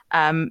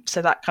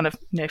 So that kind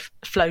of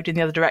flowed in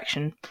the other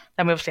direction.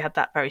 Then we obviously had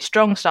that very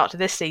strong start to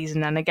this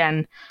season, and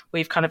again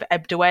we've kind of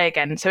ebbed away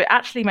again. So it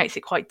actually makes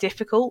it quite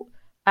difficult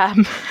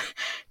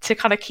to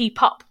kind of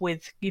keep up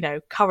with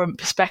current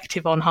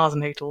perspective on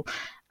Hasenhüttl.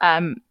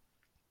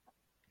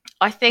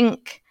 I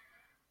think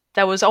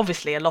there was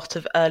obviously a lot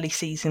of early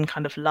season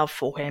kind of love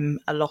for him,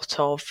 a lot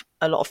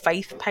of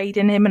faith paid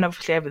in him, and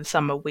obviously over the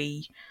summer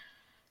we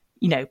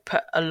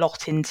put a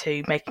lot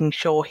into making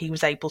sure he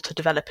was able to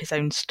develop his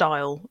own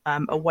style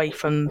away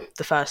from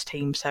the first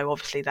team. So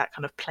obviously that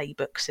kind of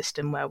playbook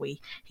system where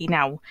he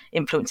now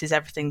influences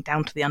everything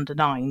down to the under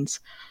nines.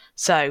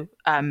 So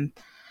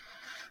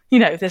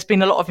there's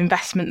been a lot of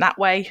investment that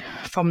way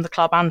from the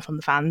club and from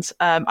the fans.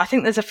 I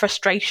think there's a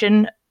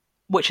frustration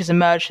which has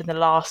emerged in the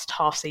last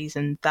half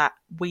season that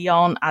we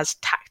aren't as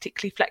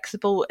tactically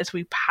flexible as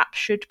we perhaps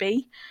should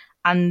be.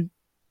 And,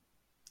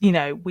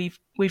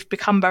 we've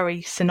become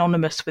very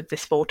synonymous with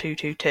this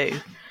 4-2-2-2.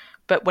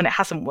 But when it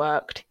hasn't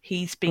worked,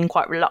 he's been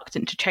quite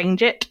reluctant to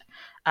change it.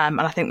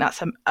 And I think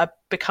that's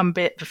become a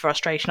bit of a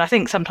frustration. I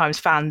think sometimes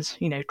fans,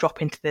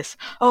 drop into this,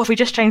 if we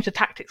just change the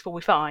tactics, we'll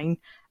be fine.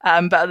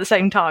 But at the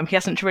same time, he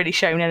hasn't really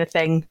shown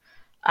anything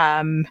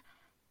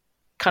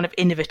kind of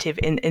innovative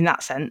in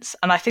that sense.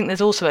 And I think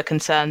there's also a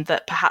concern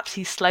that perhaps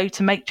he's slow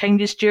to make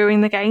changes during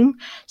the game.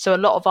 So a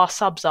lot of our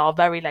subs are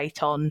very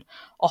late on,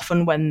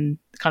 often when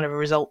kind of a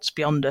result's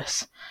beyond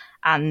us.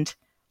 And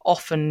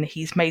often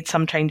he's made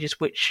some changes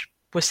which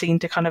were seen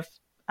to kind of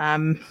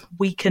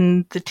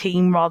weaken the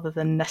team rather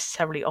than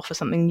necessarily offer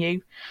something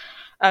new.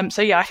 I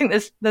think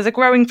there's a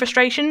growing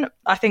frustration.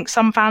 I think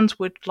some fans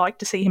would like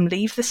to see him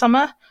leave this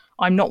summer.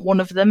 I'm not one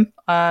of them.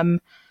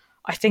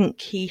 I think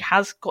he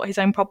has got his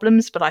own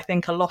problems, but I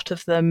think a lot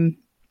of them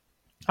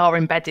are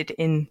embedded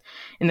in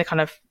the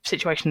kind of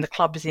situation the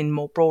club is in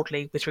more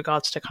broadly with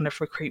regards to kind of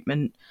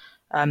recruitment,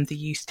 the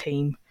youth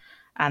team,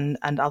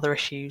 and other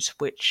issues,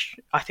 which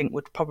I think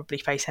would probably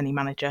face any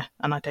manager.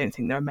 And I don't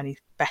think there are many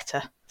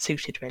better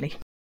suited, really.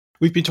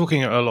 We've been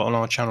talking a lot on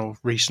our channel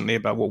recently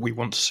about what we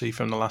want to see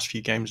from the last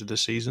few games of the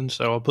season.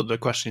 So I'll put the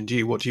question to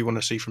you. What do you want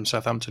to see from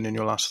Southampton in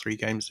your last 3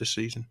 games this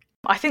season?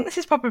 I think this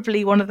is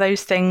probably one of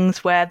those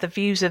things where the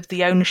views of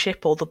the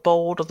ownership or the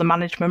board or the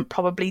management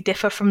probably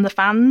differ from the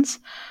fans.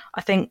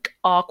 I think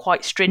our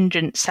quite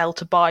stringent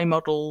sell-to-buy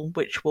model,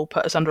 which will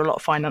put us under a lot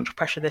of financial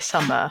pressure this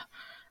summer,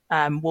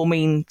 will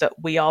mean that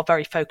we are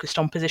very focused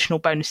on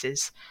positional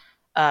bonuses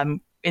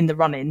in the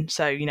run-in.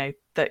 So,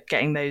 that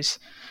getting those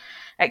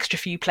extra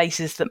few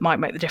places that might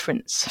make the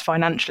difference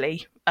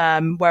financially.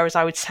 Whereas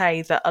I would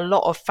say that a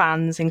lot of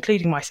fans,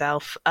 including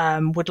myself,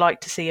 would like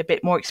to see a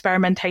bit more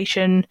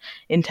experimentation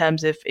in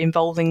terms of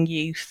involving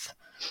youth,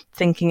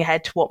 thinking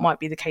ahead to what might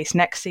be the case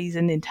next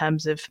season in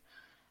terms of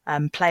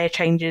player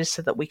changes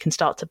so that we can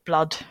start to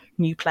blood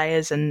new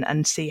players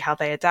and see how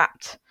they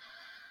adapt.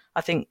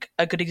 I think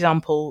a good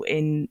example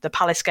in the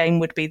Palace game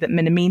would be that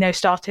Minamino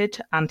started,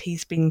 and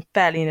he's been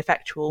fairly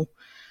ineffectual.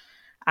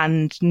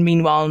 And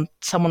meanwhile,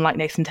 someone like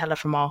Nathan Tella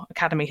from our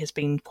academy has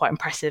been quite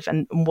impressive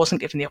and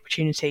wasn't given the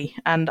opportunity.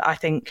 And I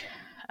think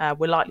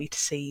we're likely to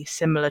see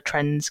similar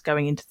trends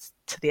going into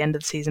the end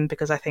of the season,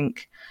 because I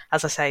think,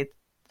 as I say,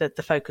 that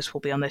the focus will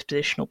be on those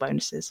positional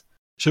bonuses.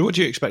 So what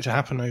do you expect to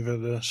happen over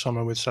the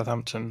summer with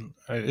Southampton?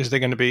 Is there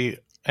going to be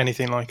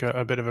anything like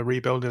a bit of a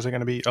rebuild? Is there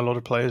going to be a lot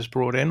of players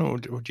brought in, or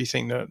do you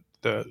think that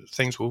the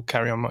things will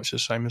carry on much the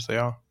same as they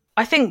are?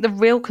 I think the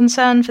real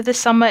concern for this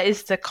summer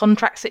is the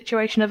contract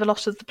situation of a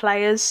lot of the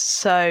players.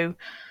 So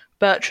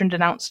Bertrand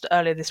announced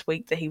earlier this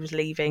week that he was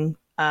leaving.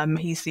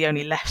 He's the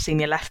only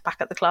senior left back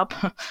at the club,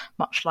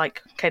 much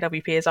like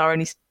KWP is our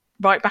only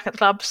right back at the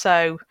club.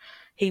 So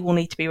he will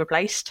need to be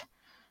replaced.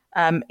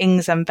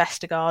 Ings and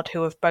Vestergaard,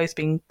 who have both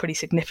been pretty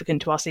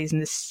significant to our season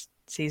this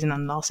season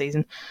and last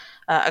season,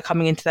 are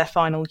coming into their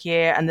final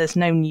year, and there's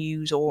no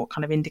news or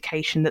kind of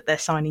indication that they're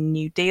signing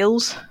new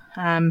deals.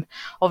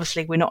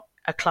 Obviously, we're not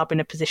a club in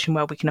a position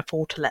where we can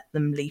afford to let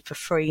them leave for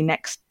free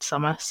next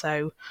summer,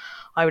 so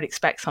I would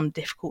expect some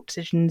difficult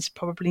decisions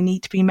probably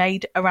need to be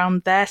made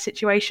around their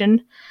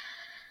situation.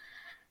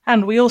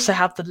 And we also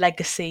have the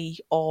legacy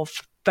of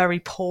very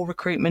poor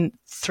recruitment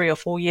 3 or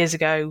 4 years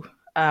ago,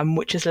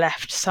 which has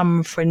left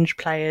some fringe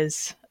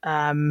players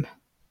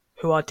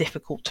who are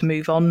difficult to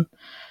move on.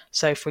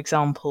 So, for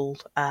example,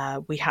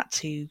 we had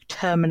to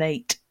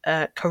terminate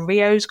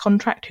Carrillo's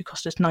contract, who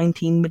cost us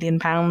 £19 million.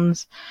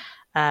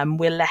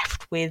 We're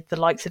left with the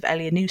likes of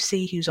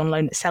Elianusi, who's on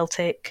loan at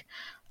Celtic,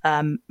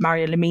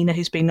 Mario Lemina,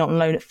 who's been on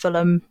loan at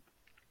Fulham.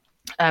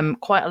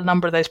 Quite a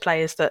number of those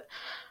players that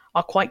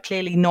are quite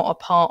clearly not a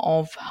part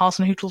of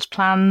Hasenhüttl's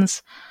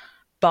plans,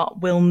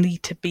 but will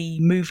need to be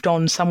moved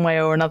on some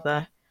way or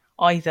another,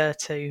 either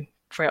to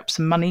free up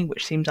some money,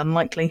 which seems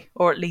unlikely,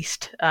 or at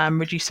least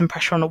reduce some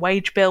pressure on a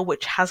wage bill,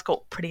 which has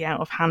got pretty out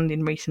of hand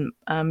in recent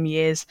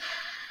years.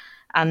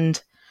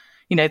 And,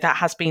 you know, that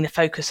has been a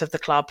focus of the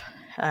club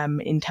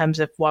in terms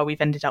of why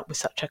we've ended up with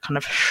such a kind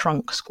of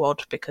shrunk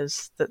squad,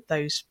 because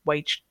those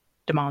wage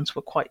demands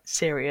were quite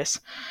serious.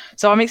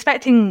 So I'm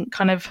expecting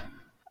kind of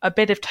a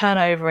bit of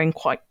turnover in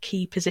quite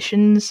key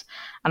positions,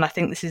 and I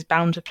think this is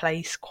bound to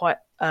place quite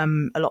a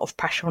lot of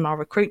pressure on our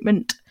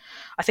recruitment.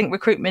 I think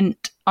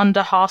recruitment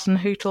under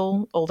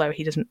Hasenhüttl, although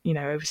he doesn't,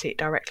 oversee it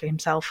directly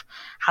himself,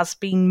 has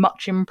been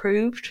much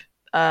improved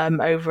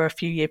over a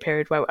few-year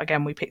period where,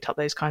 again, we picked up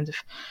those kinds of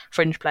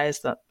fringe players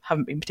that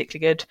haven't been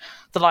particularly good.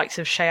 The likes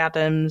of Shea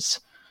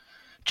Adams,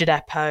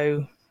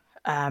 Jadepo,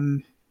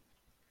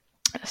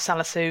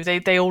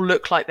 Salisu, they all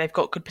look like they've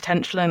got good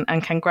potential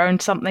and can grow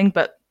into something,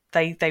 but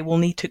they will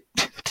need to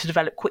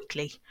develop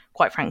quickly,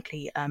 quite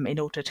frankly, in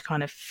order to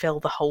kind of fill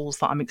the holes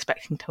that I'm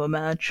expecting to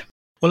emerge.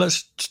 Well,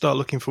 let's start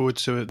looking forward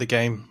to the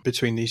game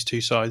between these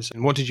two sides.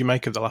 And what did you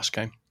make of the last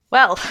game?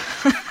 Well,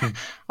 I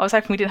was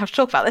hoping we didn't have to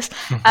talk about this.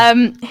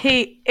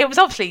 It was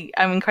obviously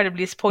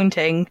incredibly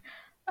disappointing.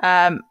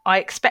 I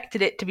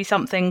expected it to be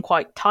something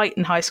quite tight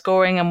and high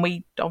scoring, and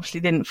we obviously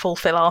didn't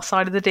fulfil our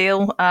side of the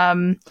deal.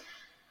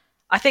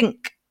 I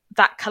think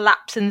that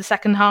collapse in the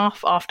second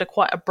half after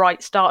quite a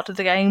bright start to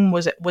the game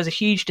was a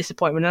huge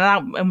disappointment,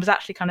 and was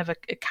actually kind of a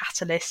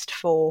catalyst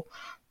for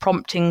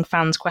prompting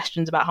fans'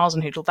 questions about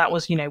Hasenhüttl. That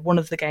was, one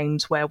of the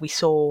games where we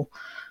saw,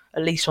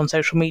 at least on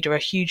social media, a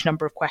huge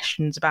number of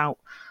questions about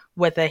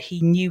whether he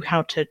knew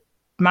how to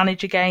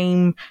manage a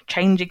game,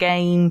 change a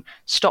game,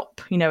 stop,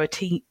 a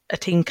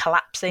team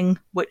collapsing,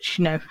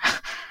 which,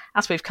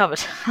 as we've covered,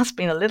 has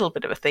been a little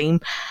bit of a theme.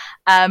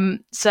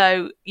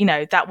 So,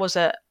 that was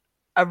a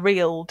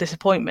real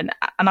disappointment.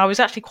 And I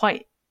was actually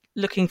quite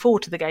looking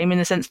forward to the game in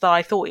the sense that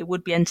I thought it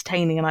would be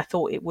entertaining, and I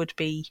thought it would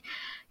be,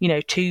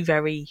 two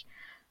very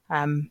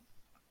kind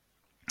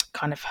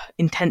of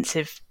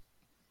intensive,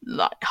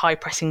 like high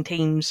pressing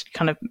teams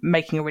kind of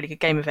making a really good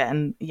game of it.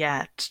 And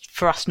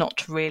for us not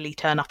to really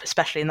turn up,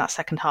 especially in that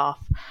second half,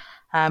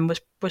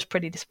 was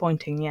pretty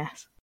disappointing.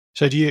 Yes.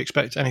 So do you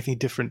expect anything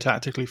different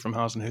tactically from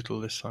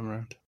Hasenhüttl this time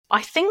around?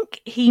 I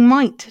think he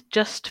might,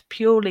 just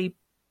purely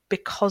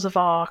because of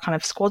our kind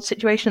of squad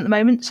situation at the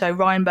moment. So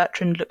Ryan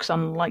Bertrand looks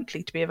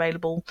unlikely to be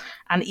available,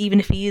 and even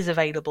if he is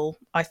available,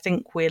 I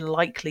think we're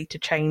likely to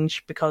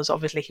change, because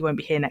obviously he won't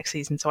be here next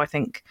season. So I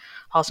think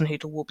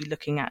Hasenhüttl will be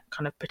looking at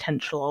kind of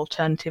potential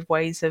alternative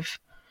ways of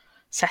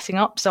setting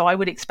up. So I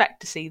would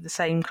expect to see the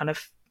same kind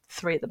of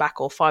 3 at the back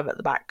or 5 at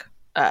the back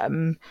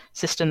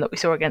system that we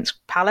saw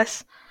against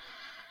Palace.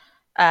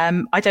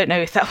 I don't know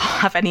if that will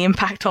have any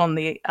impact on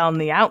the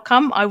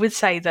outcome. I would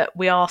say that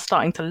we are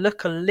starting to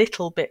look a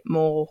little bit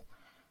more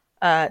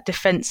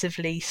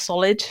defensively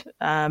solid,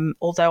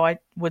 although I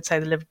would say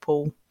the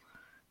Liverpool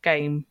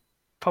game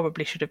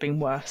probably should have been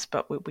worse,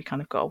 but we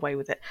kind of got away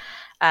with it.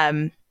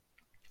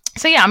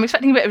 So yeah, I'm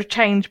expecting a bit of a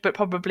change, but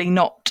probably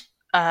not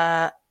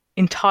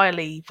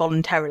entirely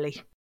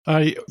voluntarily.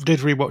 I did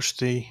rewatch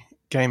the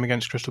game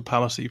against Crystal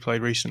Palace that you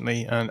played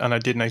recently, and I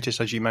did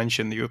notice, as you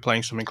mentioned, that you were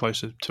playing something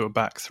closer to a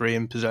back three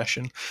in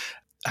possession.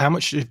 How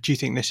much do you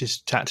think this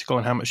is tactical,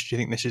 and how much do you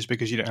think this is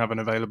because you don't have an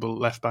available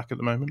left back at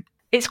the moment?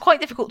 It's quite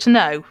difficult to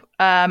know.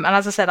 And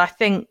as I said, I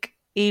think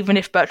even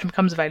if Bertrand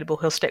becomes available,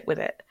 he'll stick with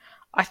it.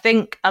 I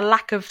think a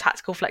lack of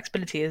tactical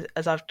flexibility,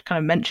 as I've kind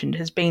of mentioned,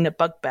 has been a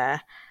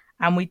bugbear.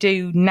 And we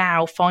do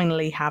now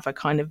finally have a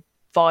kind of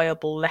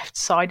viable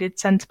left-sided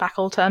centre-back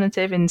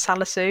alternative in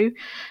Salisu,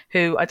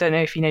 who, I don't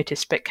know if you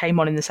noticed, but came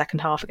on in the second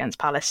half against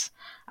Palace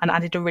and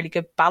added a really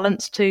good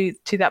balance to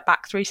that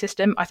back three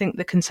system. I think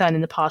the concern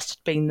in the past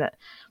had been that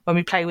when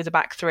we play with a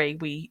back three,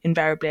 we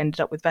invariably ended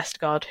up with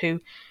Vestergaard, who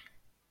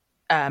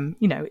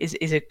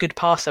is a good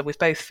passer with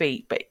both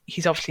feet, but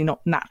he's obviously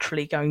not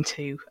naturally going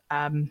to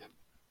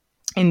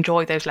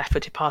enjoy those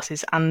left-footed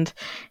passes, and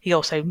he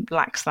also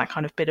lacks that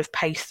kind of bit of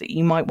pace that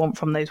you might want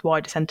from those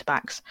wider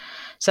centre-backs.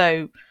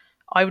 So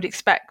I would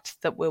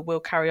expect that we'll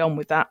carry on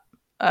with that.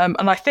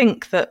 And I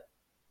think that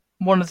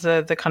one of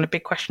the kind of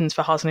big questions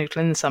for Hasenhüttl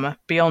in the summer,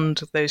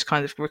 beyond those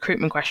kind of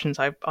recruitment questions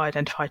I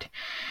identified,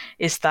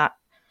 is that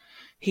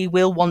he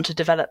will want to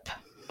develop,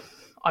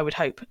 I would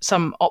hope,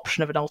 some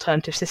option of an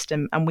alternative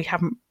system, and we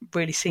haven't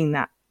really seen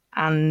that.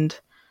 And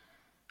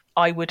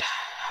I would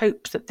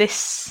hope that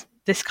this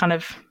kind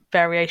of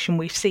variation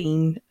we've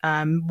seen,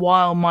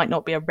 while might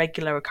not be a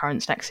regular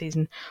occurrence next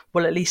season,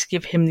 will at least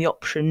give him the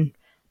option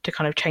to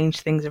kind of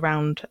change things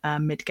around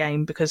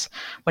mid-game, because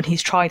when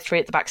he's tried three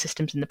at the back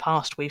systems in the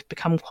past, we've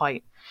become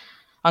quite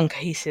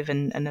uncohesive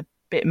and a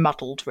bit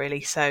muddled,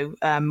 really. So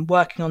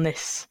working on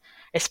this,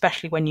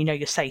 especially when you know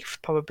you're safe,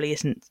 probably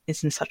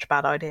isn't such a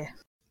bad idea.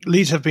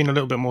 Leeds have been a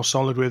little bit more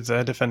solid with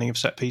their defending of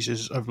set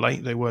pieces of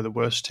late. They were the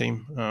worst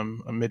team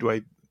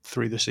midway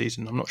through the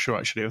season. I'm not sure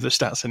actually of the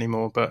stats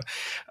anymore, but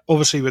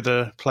obviously with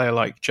a player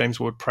like James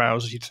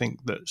Ward-Prowse, you'd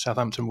think that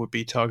Southampton would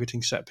be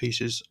targeting set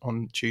pieces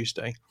on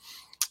Tuesday.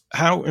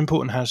 How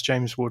important has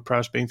James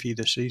Ward-Prowse been for you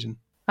this season?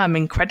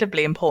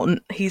 Incredibly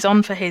important. He's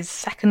on for his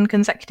second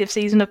consecutive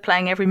season of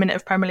playing every minute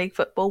of Premier League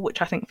football,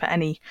 which I think for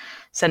any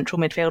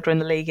central midfielder in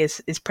the league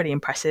is pretty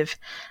impressive.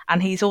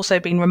 And he's also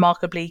been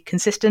remarkably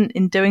consistent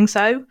in doing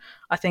so.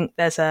 I think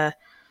there's a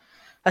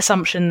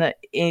assumption that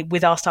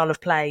with our style of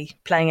play,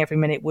 playing every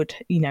minute would,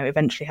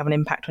 eventually have an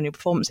impact on your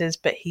performances,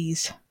 but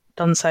he's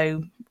done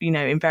so,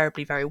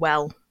 invariably very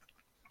well.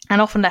 And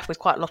often left with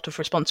quite a lot of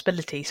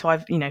responsibility. So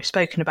I've,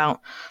 spoken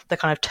about the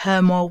kind of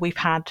turmoil we've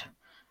had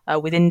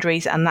with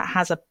injuries, and that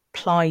has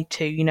applied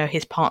to,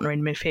 his partner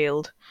in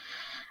midfield.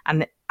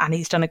 And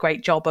he's done a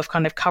great job of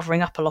kind of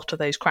covering up a lot of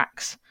those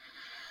cracks.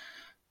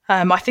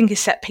 I think his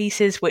set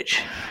pieces,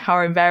 which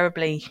are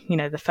invariably,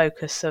 the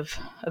focus of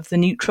the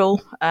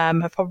neutral,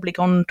 have probably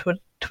gone to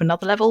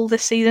another level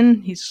this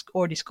season. He's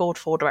already scored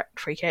 4 direct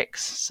free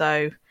kicks,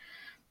 so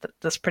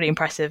that's pretty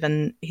impressive.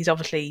 And he's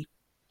obviously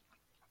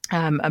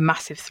a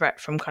massive threat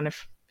from kind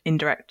of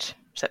indirect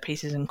set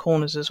pieces and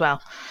corners as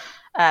well.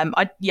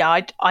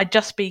 I'd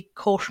just be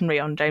cautionary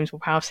on James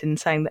Ward-Prowse in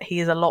saying that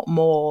he is a lot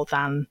more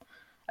than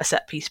a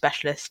set piece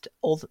specialist.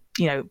 Or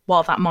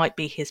while that might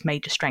be his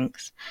major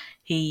strength,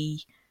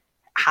 he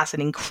has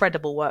an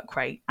incredible work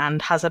rate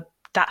and has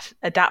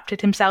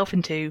adapted himself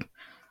into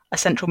a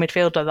central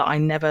midfielder that I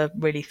never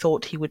really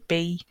thought he would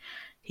be.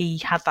 He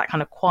had that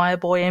kind of choir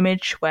boy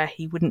image where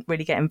he wouldn't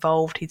really get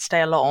involved. He'd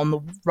stay a lot on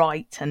the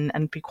right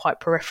and be quite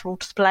peripheral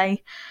to the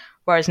play.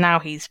 Whereas now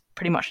he's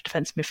pretty much a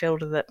defensive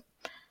midfielder that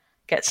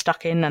gets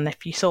stuck in. And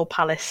if you saw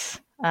Palace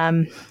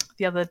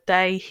the other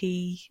day,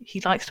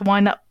 he likes to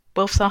wind up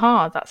Wilf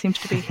Zaha. That seems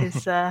to be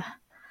his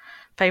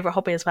favourite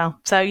hobby as well.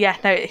 So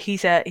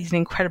he's an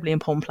incredibly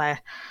important player,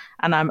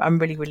 and I'm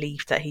really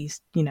relieved that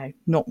he's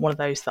not one of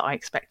those that I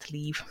expect to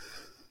leave.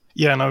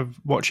 Yeah, and I was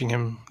watching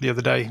him the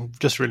other day,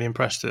 just really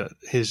impressed at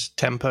his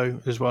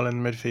tempo as well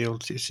in the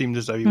midfield. It seemed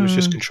as though he was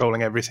just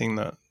controlling everything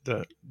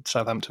that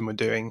Southampton were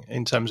doing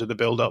in terms of the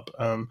build-up.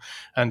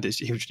 And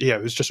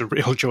it was just a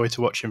real joy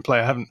to watch him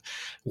play. I haven't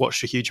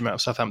watched a huge amount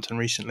of Southampton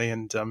recently,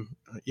 and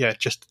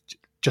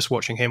just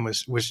watching him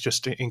was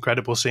just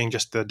incredible, seeing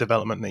just the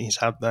development that he's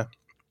had there.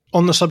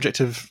 On the subject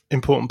of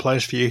important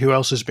players for you, who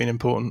else has been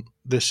important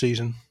this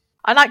season?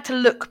 I like to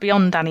look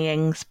beyond Danny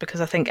Ings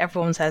because I think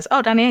everyone says,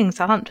 oh, Danny Ings,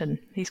 Southampton,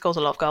 he scores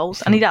a lot of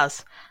goals, and he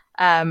does.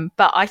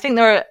 But I think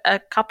there are a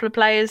couple of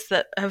players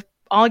that have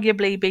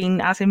arguably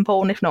been as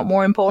important, if not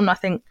more important. I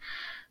think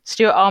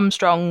Stuart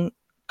Armstrong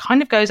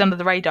kind of goes under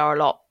the radar a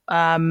lot.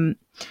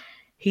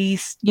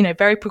 He's,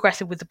 very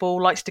progressive with the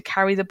ball, likes to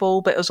carry the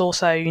ball, but is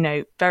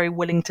also, very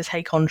willing to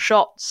take on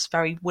shots,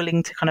 very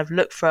willing to kind of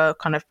look for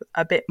kind of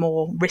a bit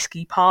more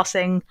risky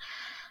passing.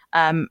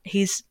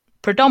 He's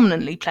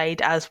predominantly played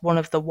as one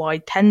of the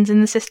wide 10s in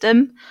the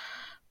system,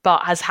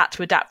 but has had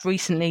to adapt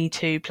recently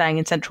to playing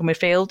in central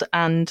midfield.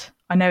 And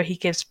I know he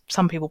gives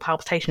some people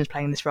palpitations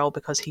playing this role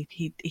because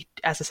he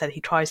as I said,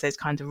 he tries those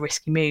kinds of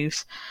risky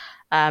moves.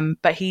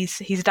 But he's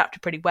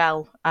adapted pretty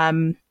well.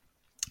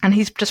 And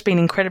he's just been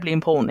incredibly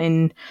important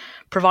in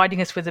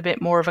providing us with a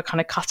bit more of a kind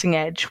of cutting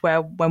edge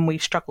when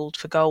we've struggled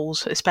for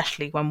goals,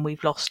 especially when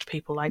we've lost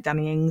people like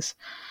Danny Ings.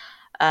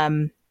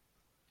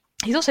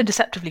 He's also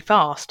deceptively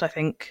fast. I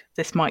think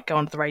this might go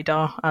under the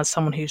radar as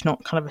someone who's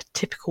not kind of a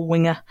typical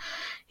winger.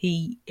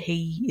 He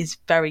is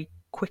very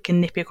quick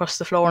and nippy across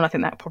the floor, and I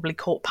think that probably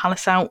caught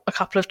Palace out a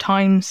couple of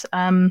times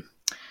earlier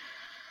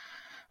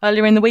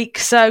in the week.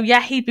 So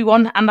yeah, he'd be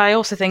one. And I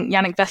also think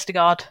Yannick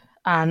Vestergaard,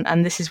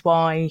 and this is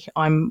why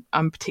I'm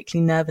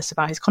particularly nervous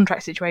about his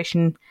contract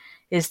situation,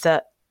 is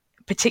that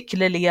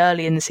particularly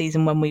early in the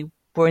season when we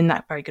were in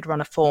that very good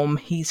run of form,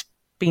 he's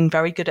been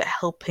very good at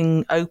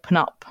helping open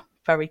up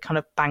very kind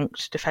of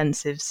banked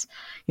defensives,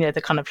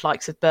 the kind of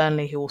likes of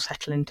Burnley who will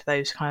settle into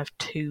those kind of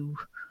two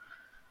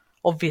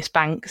obvious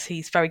banks.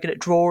 He's very good at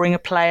drawing a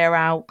player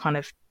out, kind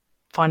of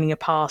finding a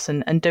pass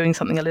and doing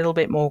something a little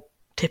bit more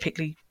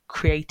typically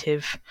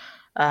creative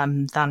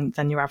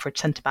than your average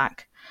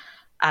centre-back.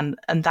 And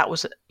that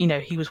was,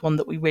 he was one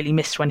that we really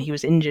missed when he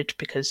was injured,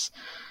 because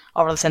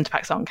our other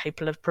centre-backs aren't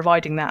capable of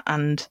providing that,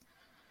 and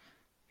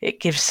it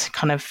gives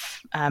kind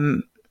of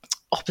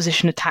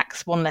opposition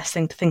attacks one less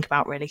thing to think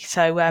about, really.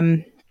 So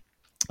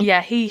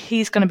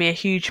he's going to be a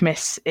huge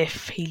miss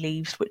if he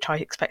leaves, which I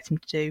expect him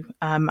to do,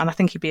 and I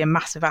think he'd be a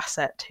massive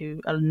asset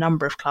to a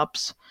number of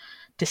clubs,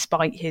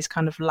 despite his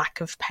kind of lack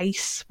of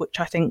pace,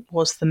 which I think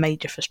was the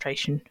major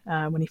frustration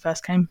when he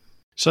first came.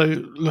 So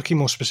looking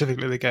more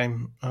specifically at the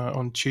game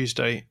on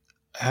Tuesday,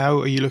 how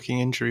are you looking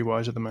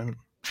injury-wise at the moment?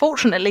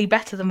 Fortunately,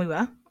 better than we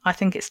were. I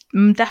think it's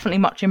definitely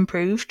much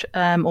improved,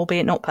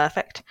 albeit not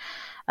perfect.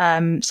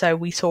 So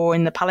we saw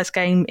in the Palace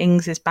game,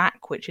 Ings is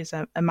back, which is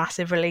a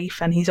massive relief,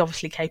 and he's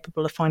obviously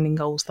capable of finding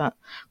goals that,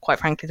 quite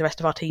frankly, the rest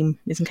of our team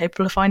isn't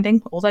capable of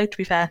finding. Although, to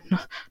be fair,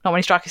 not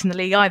many strikers in the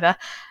league either.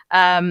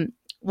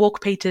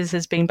 Walker-Peters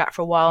has been back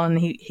for a while, and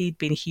he'd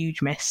been a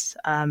huge miss,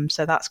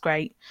 so that's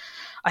great.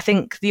 I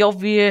think the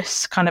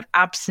obvious kind of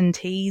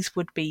absentees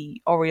would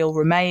be Oriol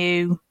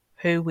Romeu,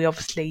 who we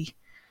obviously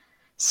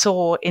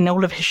saw in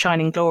all of his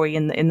shining glory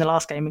in the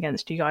last game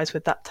against you guys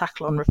with that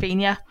tackle on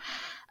Rafinha.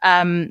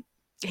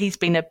 He's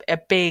been a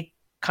big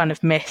kind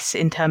of miss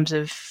in terms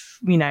of,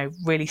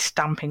 really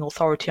stamping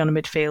authority on a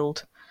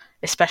midfield,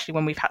 especially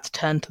when we've had to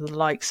turn to the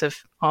likes of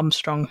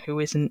Armstrong, who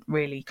isn't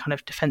really kind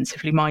of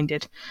defensively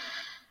minded.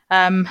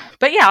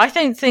 But yeah, I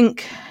don't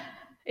think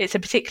it's a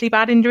particularly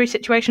bad injury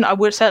situation. I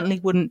certainly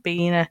wouldn't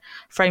be in a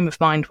frame of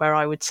mind where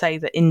I would say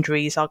that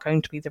injuries are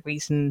going to be the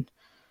reason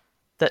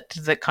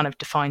that kind of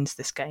defines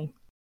this game.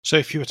 So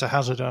if you were to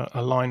hazard a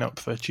lineup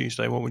for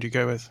Tuesday, what would you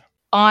go with?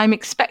 I'm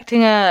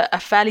expecting a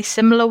fairly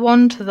similar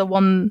one to the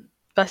one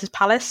versus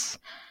Palace,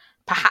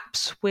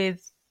 perhaps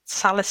with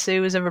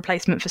Salisu as a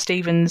replacement for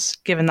Stevens,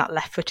 given that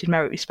left-footed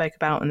merit we spoke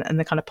about and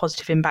the kind of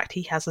positive impact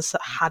he had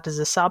as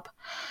a sub.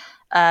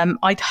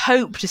 I'd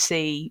hope to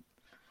see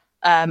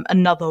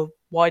another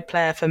wide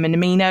player for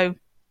Minamino,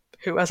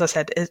 who, as I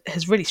said,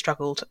 has really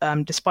struggled.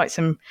 Despite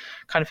some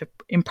kind of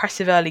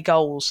impressive early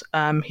goals,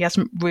 he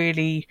hasn't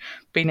really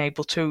been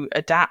able to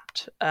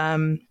adapt.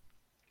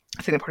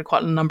 I think there are probably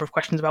quite a number of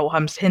questions about what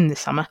happens to him this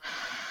summer.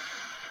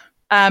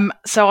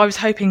 So I was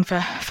hoping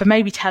for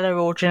maybe Teller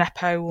or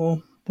Gineppo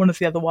or one of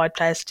the other wide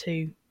players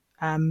to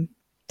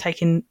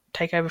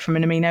take over from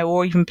Minamino,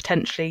 or even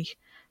potentially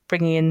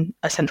bringing in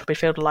a central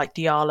midfielder like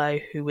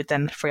Diallo, who would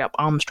then free up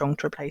Armstrong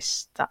to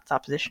replace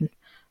that position.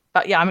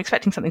 But yeah, I'm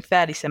expecting something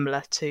fairly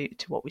similar to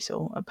what we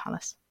saw at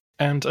Palace.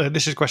 And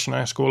this is a question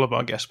I ask all of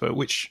our guests, but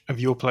which of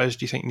your players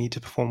do you think need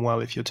to perform well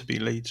if you're to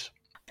beat Leeds?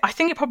 I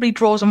think it probably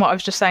draws on what I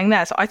was just saying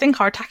there. So I think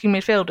our attacking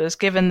midfielders,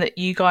 given that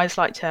you guys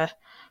like to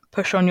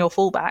push on your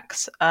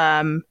fullbacks,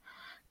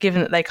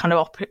 given that they kind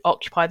of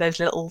occupy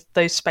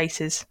those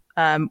spaces,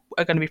 are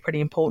going to be pretty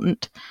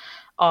important.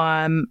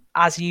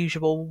 As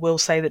usual, we'll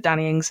say that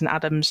Danny Ings and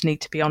Adams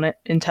need to be on it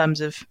in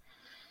terms of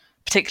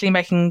particularly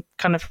making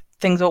kind of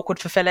things awkward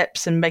for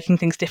Phillips and making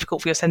things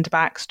difficult for your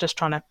centre-backs, just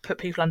trying to put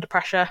people under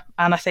pressure.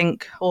 And I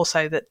think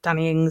also that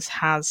Danny Ings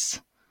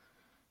has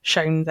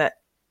shown that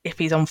if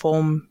he's on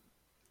form,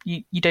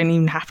 you don't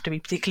even have to be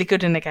particularly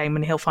good in a game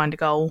and he'll find a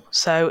goal.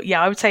 So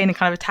yeah, I would say in the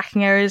kind of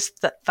attacking areas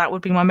that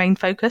would be my main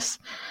focus.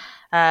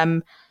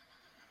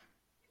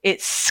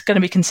 It's going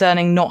to be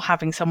concerning not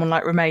having someone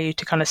like Romeu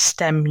to kind of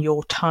stem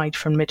your tide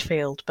from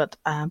midfield, but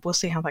we'll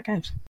see how that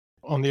goes.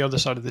 On the other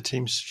side of the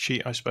team's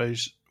sheet, I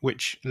suppose,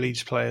 which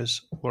Leeds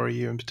players worry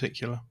you in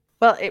particular?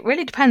 Well, it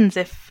really depends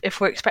if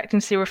we're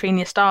expecting to see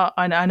Rafinha start.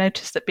 I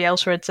noticed that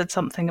Bielsa had said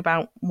something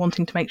about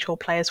wanting to make sure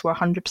players were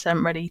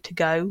 100% ready to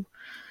go.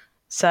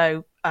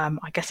 So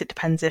I guess it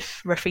depends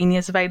if Rafinha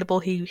is available.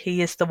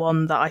 He is the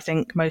one that I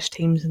think most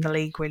teams in the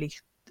league really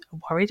are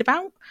worried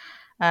about.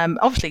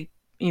 Obviously,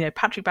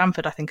 Patrick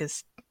Bamford, I think,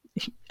 is,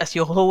 as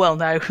you all well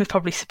know, has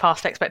probably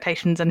surpassed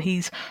expectations, and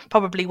he's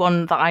probably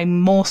one that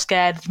I'm more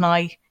scared than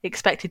I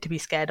expected to be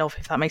scared of,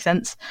 if that makes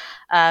sense.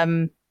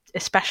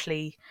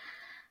 Especially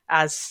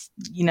as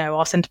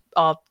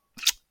our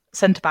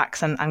centre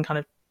backs and kind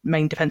of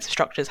main defensive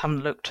structures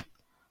haven't looked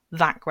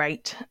that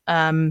great.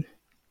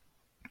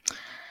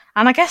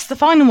 And I guess the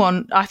final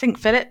one, I think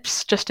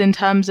Phillips, just in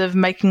terms of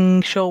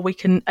making sure we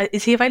can...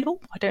 is he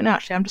available? I don't know,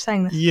 actually. I'm just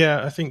saying this.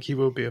 Yeah, I think he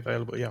will be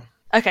available, yeah.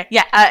 Okay,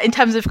 yeah. In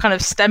terms of kind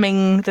of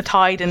stemming the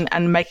tide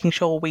and making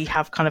sure we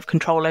have kind of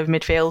control over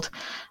midfield,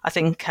 I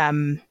think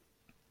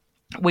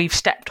we've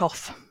stepped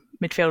off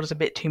midfielders a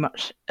bit too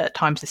much at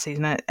times this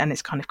season, and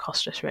it's kind of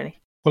cost us, really.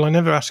 Well, I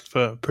never asked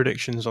for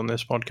predictions on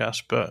this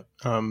podcast, but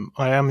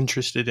I am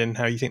interested in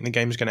how you think the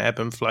game is going to ebb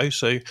and flow.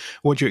 So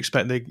what do you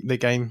expect the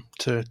game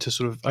to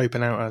sort of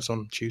open out as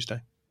on Tuesday?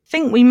 I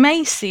think we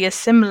may see a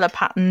similar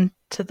pattern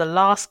to the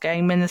last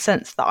game in the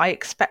sense that I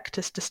expect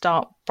us to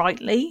start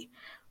brightly.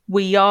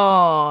 We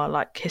are,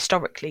 like,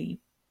 historically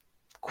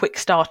quick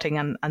starting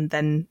and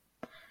then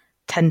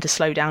tend to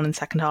slow down in the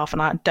second half,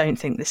 and I don't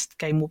think this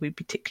game will be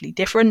particularly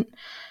different.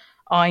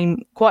 I'm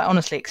quite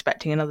honestly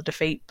expecting another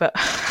defeat, but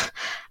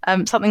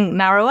something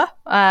narrower.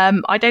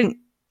 I don't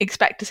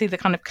expect to see the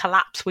kind of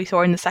collapse we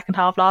saw in the second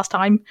half last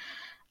time,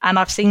 and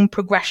I've seen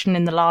progression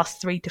in the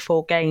last 3 to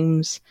 4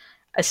 games,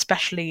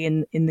 especially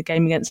in the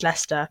game against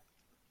Leicester,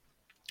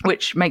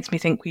 which makes me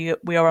think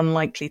we are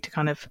unlikely to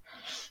kind of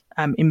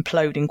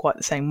implode in quite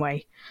the same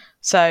way.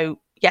 So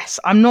yes,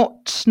 I'm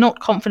not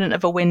confident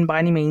of a win by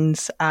any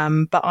means,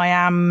 but I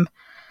am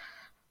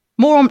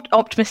more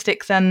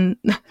optimistic than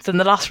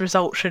the last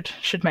result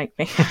should make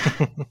me.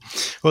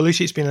 Well,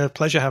 Lucy, it's been a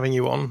pleasure having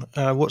you on.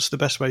 What's the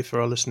best way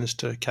for our listeners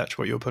to catch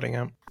what you're putting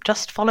out?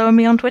 Just follow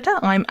me on Twitter.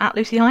 I'm at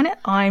Lucy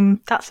Hynett.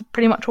 That's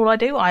pretty much all I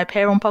do. I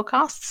appear on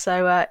podcasts,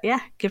 so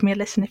give me a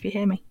listen if you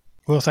hear me.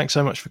 Well, thanks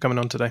so much for coming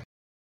on today.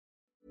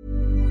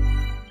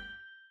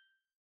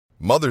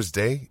 Mother's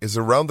Day is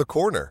around the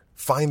corner.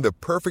 Find the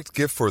perfect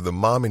gift for the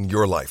mom in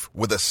your life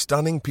with a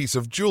stunning piece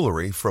of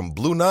jewelry from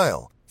Blue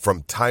Nile.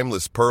 From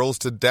timeless pearls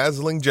to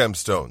dazzling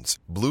gemstones,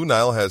 Blue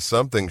Nile has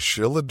something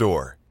she'll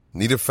adore.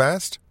 Need it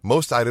fast?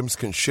 Most items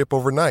can ship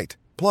overnight.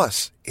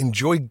 Plus,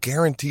 enjoy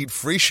guaranteed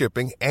free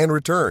shipping and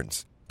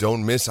returns.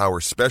 Don't miss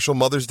our special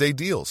Mother's Day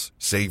deals.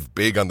 Save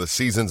big on the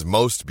season's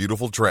most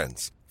beautiful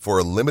trends. For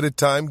a limited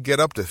time, get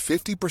up to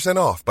 50%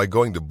 off by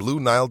going to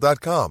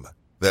BlueNile.com.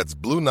 That's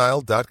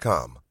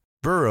BlueNile.com.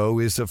 Burrow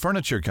is a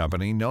furniture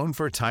company known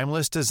for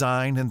timeless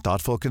design and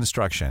thoughtful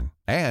construction,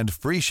 and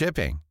free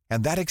shipping,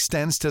 and that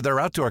extends to their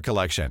outdoor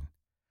collection.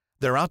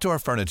 Their outdoor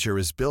furniture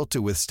is built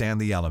to withstand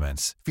the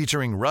elements,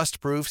 featuring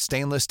rust-proof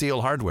stainless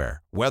steel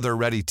hardware,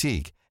 weather-ready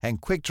teak, and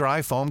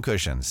quick-dry foam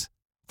cushions.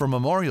 For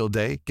Memorial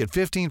Day, get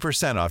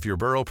 15% off your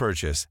Burrow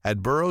purchase at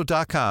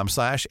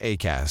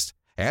burrow.com/ACAST,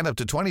 and up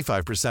to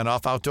 25%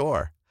 off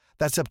outdoor.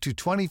 That's up to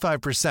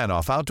 25%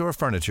 off outdoor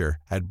furniture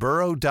at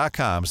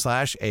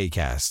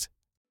burrow.com/ACAST.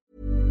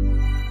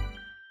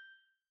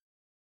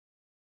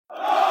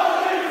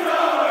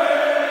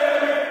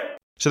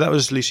 So that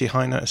was Lucy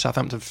Hynett, a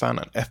Southampton fan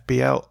and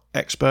FPL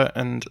expert,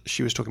 and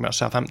she was talking about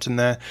Southampton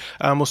there.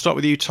 We'll start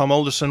with you, Tom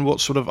Alderson.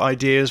 What sort of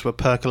ideas were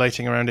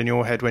percolating around in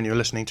your head when you were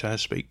listening to her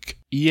speak?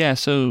 Yeah,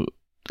 so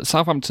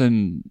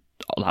Southampton,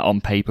 on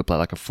paper, play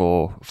like a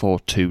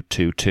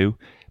 4-2-2-2,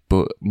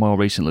 but more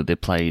recently they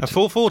played a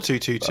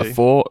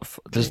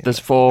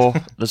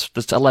 4-4-2-2-2.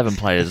 There's 11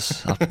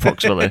 players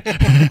approximately.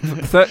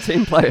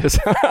 13 players.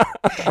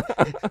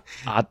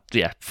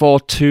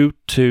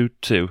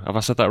 4-2-2-2. Have I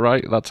said that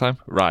right that time?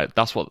 Right,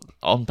 that's what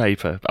on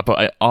paper.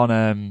 But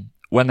on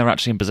when they're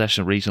actually in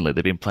possession recently,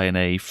 they've been playing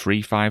a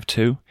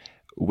 3-5-2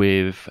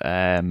 with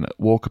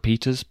Walker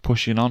Peters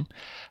pushing on,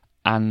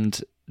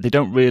 and they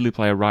don't really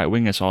play a right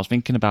winger. So I was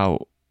thinking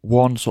about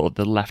one sort of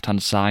the left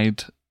hand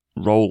side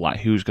role,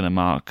 like who's going to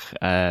mark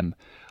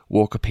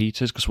Walker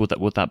Peters, because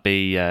would that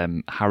be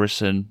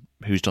Harrison,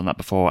 who's done that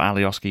before,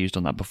 Alioski, who's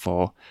done that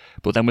before?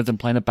 But then with them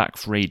playing a back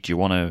three, do you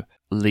want to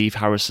leave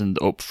Harrison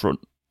up front,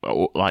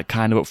 like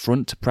kind of up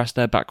front to press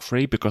their back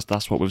three, because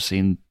that's what we've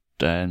seen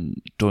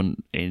done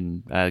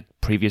in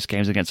previous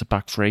games against a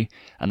back three,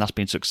 and that's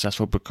been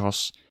successful?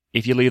 Because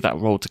if you leave that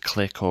role to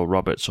Click or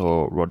Roberts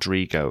or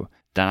Rodrigo,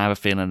 then I have a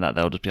feeling that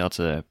they'll just be able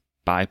to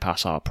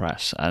bypass our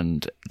press,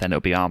 and then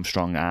it'll be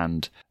Armstrong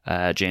and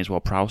James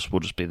Ward-Prowse will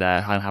just be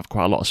there and have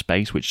quite a lot of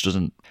space, which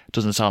doesn't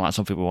sound like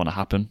something we want to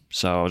happen.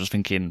 So I was just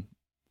thinking,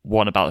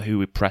 one, about who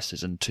we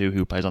presses, and two,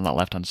 who plays on that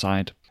left hand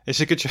side. It's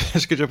a good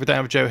job we don't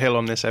have Joe Hill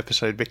on this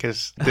episode,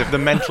 because the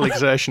mental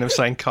exertion of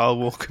saying Kyle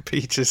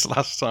Walker-Peters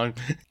last time.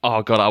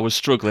 Oh God, I was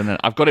struggling.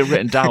 I've got it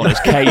written down as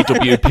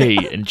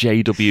KWP and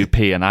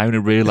JWP, and I only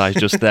realised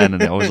just then,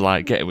 and I was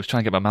like, was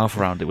trying to get my mouth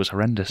around it. It was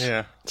horrendous.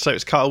 Yeah, so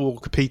it's Kyle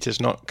Walker-Peters,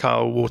 not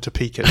Kyle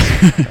Water-Peakers.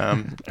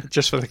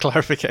 Just for the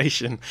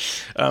clarification.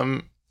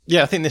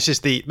 Yeah, I think this is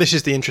the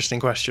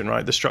interesting question,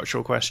 right? The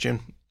structural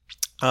question.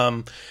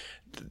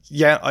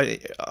 Yeah,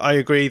 I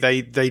agree.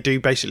 They do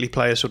basically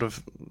play a sort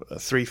of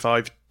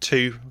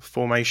 3-5-2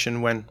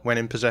 formation when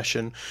in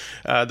possession.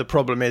 The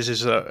problem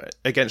is that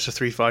against a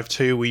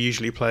 3-5-2, we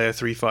usually play a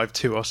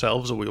 3-5-2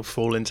 ourselves, or we'll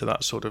fall into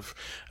that sort of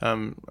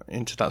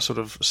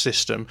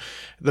system.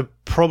 The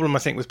problem, I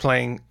think, with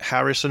playing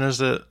Harrison as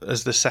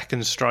the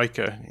second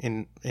striker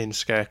in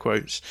scare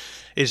quotes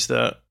is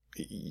that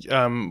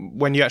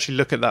when you actually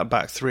look at that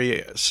back three,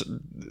 it's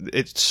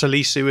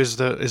Salisu is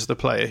the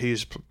player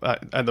who's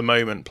at the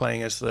moment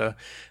playing as the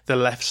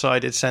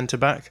left-sided centre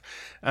back,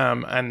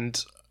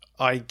 and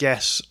I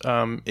guess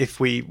if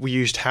we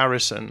used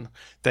Harrison,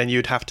 then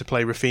you'd have to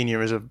play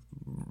Rafinha as a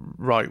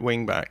right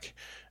wing back,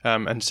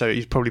 and so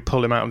you'd probably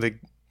pull him out of the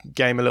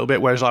game a little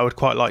bit. Whereas I would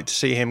quite like to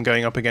see him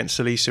going up against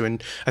Salisu,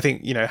 and I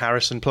think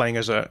Harrison playing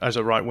as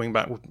a right wing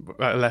back,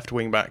 a left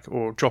wing back,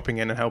 or dropping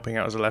in and helping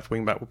out as a left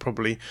wing back would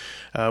probably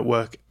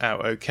work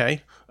out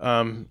okay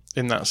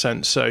in that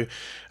sense. So,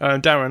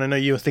 Darren, I know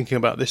you were thinking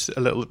about this a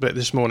little bit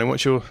this morning.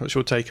 What's your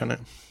take on it?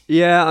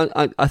 Yeah,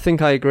 I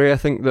think I agree. I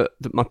think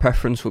that my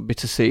preference would be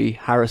to see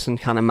Harrison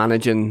kind of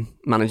managing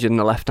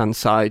the left hand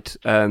side,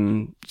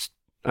 and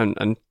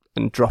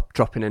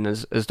dropping in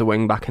as the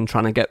wing back and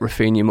trying to get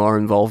Rafinha more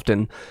involved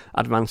in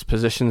advanced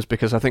positions,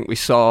 because I think we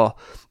saw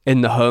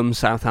in the home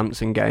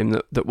Southampton game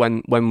that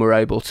when we're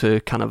able to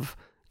kind of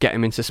get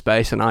him into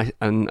space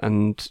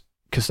and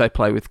because they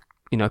play with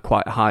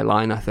quite a high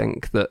line, I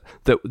think that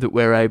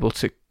we're able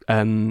to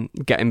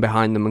get in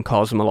behind them and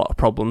cause them a lot of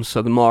problems.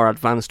 So the more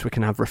advanced we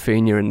can have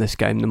Rafinha in this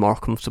game, the more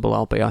comfortable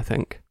I'll be, I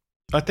think.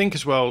 I think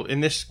as well in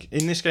this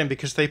game,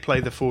 because they play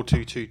the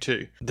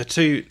 4-2-2-2, the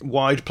two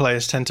wide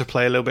players tend to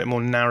play a little bit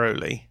more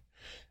narrowly,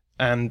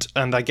 and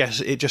I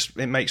guess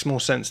it makes more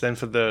sense then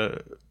for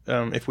the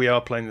if we are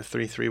playing the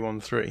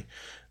 3-3-1-3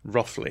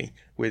 roughly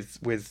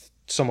with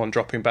someone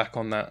dropping back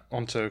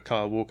onto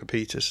Kyle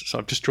Walker-Peters. So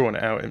I've just drawn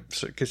it out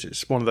because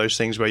it's one of those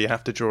things where you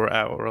have to draw it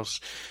out or else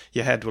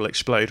your head will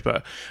explode.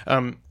 But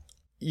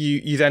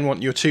you then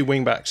want your two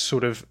wing backs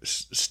sort of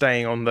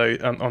staying on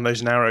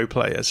those narrow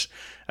players,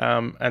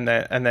 and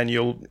then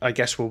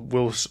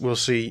we'll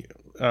see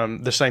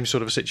the same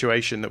sort of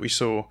situation that we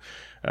saw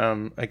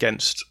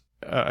against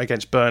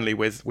Burnley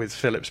with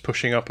Phillips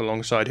pushing up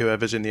alongside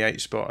whoever's in the 8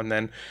 spot, and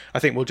then I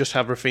think we'll just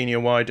have Rafinha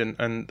wide and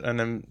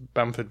then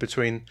Bamford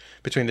between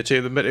the two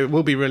of them. But it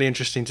will be really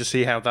interesting to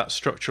see how that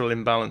structural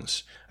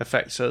imbalance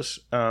affects us,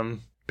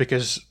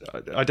 because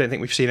I don't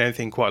think we've seen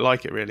anything quite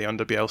like it really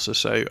under Bielsa.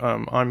 So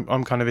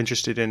I'm kind of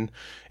interested in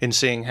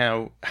seeing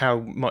how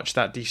much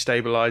that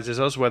destabilises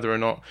us, whether or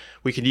not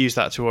we can use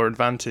that to our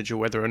advantage, or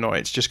whether or not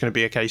it's just going to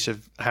be a case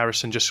of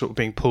Harrison just sort of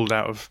being pulled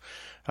out of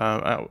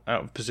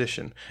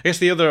position. I guess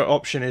the other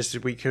option is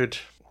that we could,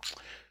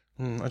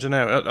 I don't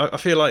know. I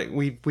feel like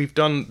we've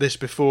done this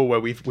before, where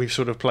we've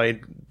sort of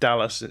played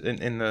Dallas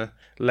in the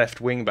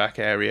left wing back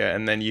area,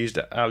 and then used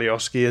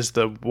Alioski as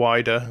the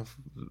wider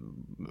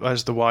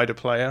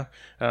player,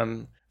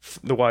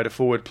 the wider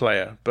forward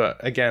player. But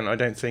again, I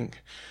don't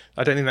think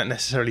that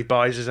necessarily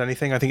buys us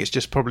anything. I think it's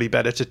just probably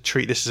better to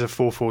treat this as a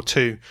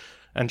 4-4-2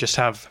 and just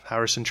have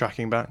Harrison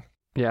tracking back.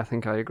 Yeah, I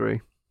think I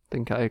agree.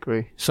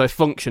 So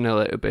functional,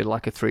 it would be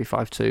like a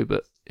 3-5-2,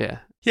 but yeah.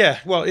 Yeah,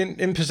 well,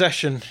 in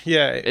possession, in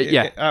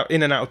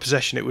and out of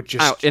possession, it would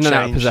just in change. And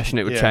out of possession,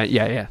 it would change.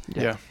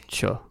 Yeah,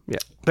 sure, yeah.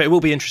 But it will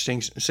be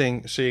interesting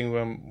seeing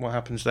what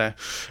happens there.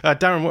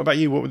 Darren, what about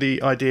you? What were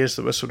the ideas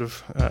that were sort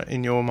of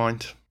in your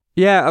mind?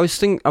 Yeah, I was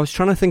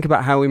trying to think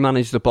about how we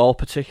managed the ball,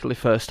 particularly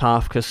first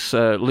half, because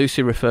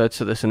Lucy referred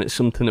to this, and it's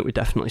something that we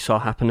definitely saw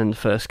happen in the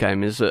first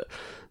game. Is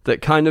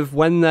that kind of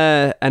when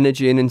their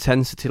energy and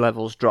intensity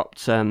levels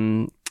dropped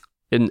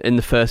in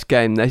the first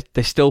game,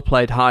 they still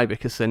played high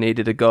because they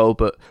needed a goal,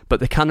 but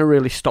they kind of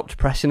really stopped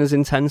pressing as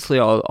intensely,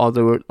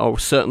 or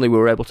certainly we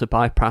were able to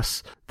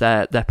bypass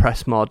their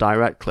press more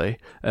directly.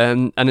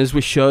 And as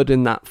we showed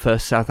in that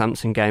first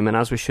Southampton game, and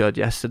as we showed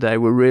yesterday,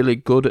 we're really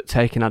good at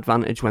taking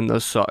advantage when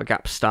those sort of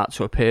gaps start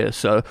to appear.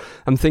 So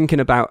I'm thinking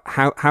about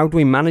how do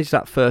we manage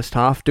that first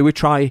half? Do we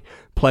try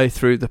play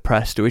through the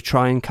press? Do we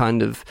try and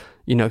kind of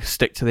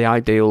stick to the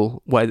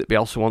ideal way that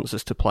Bielsa wants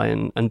us to play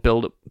and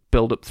build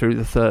up through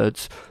the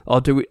thirds,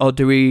 or do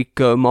we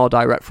go more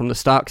direct from the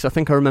start? Because I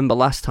think I remember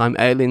last time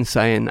Aileen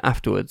saying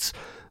afterwards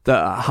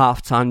that at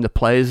half time the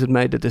players had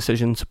made a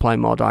decision to play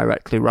more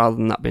directly, rather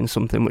than that being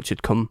something which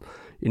had come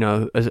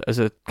as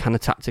a kind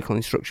of tactical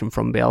instruction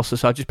from Bielsa.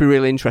 So I'd just be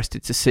really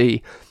interested to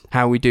see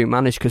how we do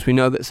manage, because we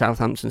know that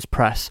Southampton's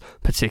press,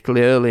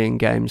 particularly early in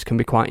games, can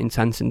be quite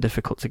intense and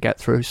difficult to get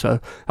through. So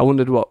I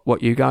wondered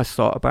what you guys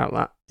thought about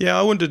that. Yeah,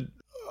 I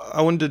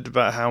wondered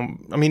about how.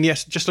 I mean,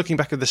 yes, just looking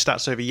back at the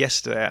stats over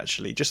yesterday,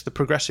 actually, just the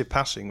progressive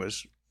passing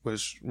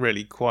was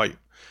really quite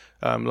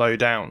low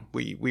down.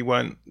 We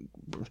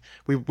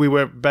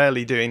were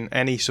barely doing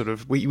any sort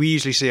of. We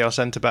usually see our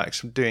centre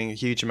backs doing a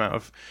huge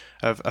amount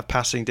of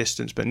passing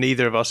distance, but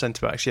neither of our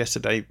centre backs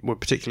yesterday were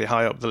particularly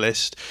high up the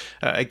list.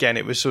 Again,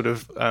 it was sort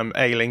of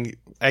Ailing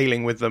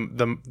with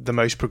the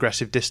most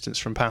progressive distance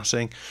from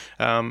passing,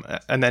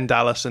 and then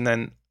Dallas, and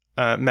then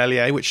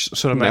Meslier, which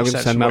sort of makes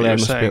sense from what you're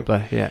saying.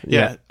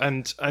 Yeah.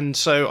 And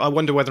so I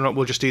wonder whether or not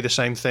we'll just do the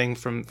same thing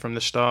from the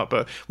start.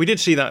 But we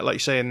did see that, like you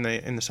say, in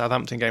the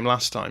Southampton game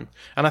last time,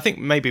 and I think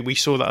maybe we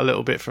saw that a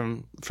little bit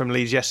from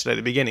Leeds yesterday at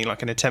the beginning,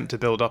 like an attempt to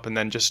build up, and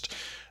then just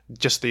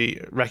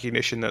the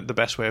recognition that the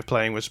best way of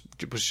playing was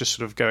just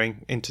sort of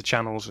going into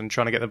channels and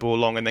trying to get the ball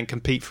long and then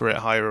compete for it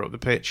higher up the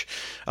pitch.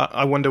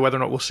 I wonder whether or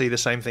not we'll see the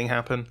same thing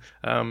happen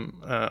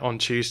on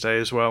Tuesday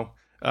as well.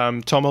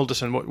 Tom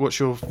Alderson, what's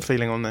your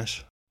feeling on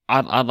this?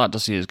 I'd like to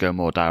see us go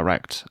more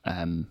direct.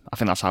 I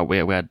think that's how we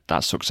had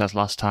that success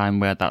last time.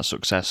 We had that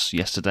success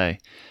yesterday.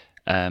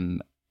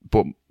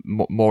 But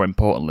more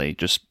importantly,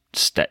 just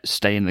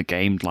stay in the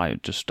game.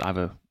 Like, just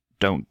either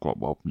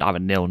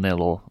 0-0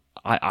 or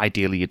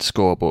ideally you'd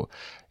score. But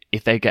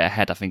if they get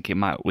ahead, I think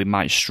we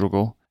might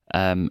struggle.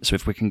 So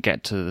if we can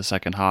get to the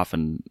second half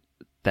and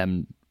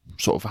them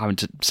sort of having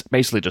to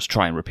basically just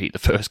try and repeat the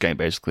first game,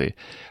 basically,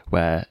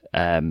 where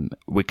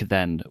we could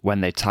then,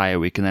 when they tire,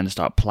 we can then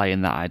start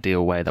playing that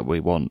ideal way that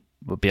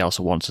Bielsa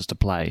wants us to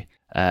play.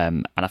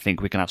 And I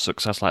think we can have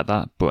success like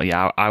that. But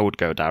yeah, I would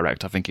go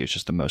direct. I think it's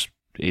just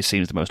it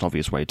seems the most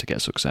obvious way to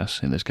get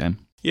success in this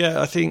game.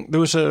 Yeah, I think there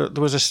was a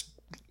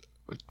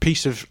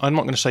piece of, I'm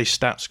not going to say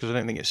stats because I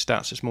don't think it's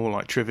stats, it's more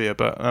like trivia,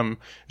 but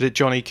is it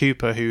Johnny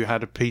Cooper who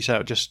had a piece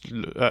out, just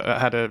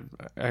had a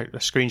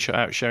screenshot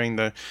out showing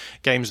the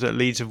games that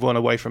Leeds have won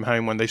away from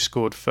home when they've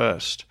scored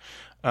first.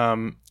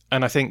 And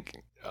I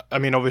think, I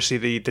mean, obviously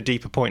the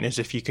deeper point is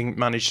if you can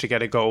manage to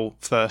get a goal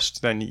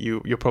first, then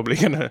you're probably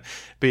going to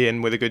be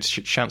in with a good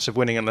chance of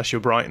winning, unless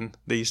you're Brighton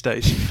these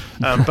days.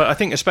 But I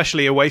think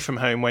especially away from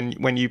home,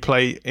 when you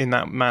play in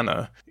that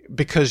manner,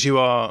 because you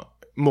are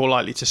more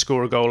likely to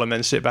score a goal and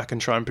then sit back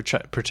and try and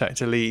protect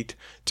a lead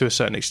to a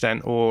certain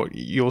extent, or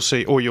as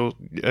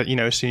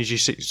soon as you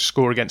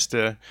score against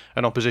an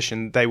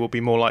opposition, they will be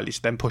more likely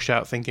to then push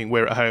out thinking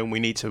we're at home, we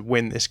need to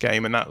win this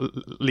game, and that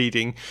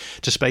leading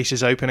to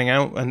spaces opening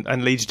out,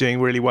 and Leeds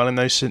doing really well in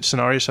those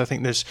scenarios. So I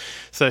think there's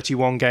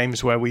 31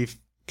 games where we've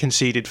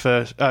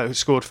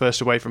scored first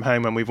away from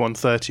home, and we've won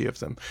 30 of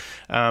them.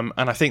 And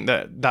I think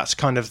that's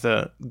kind of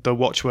the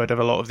watchword of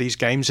a lot of these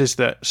games, is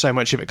that so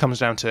much of it comes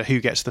down to who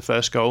gets the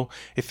first goal.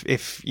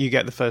 If you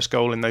get the first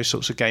goal in those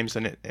sorts of games,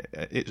 then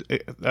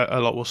a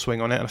lot will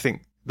swing on it. And I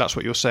think that's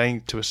what you're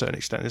saying to a certain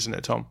extent, isn't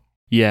it, Tom?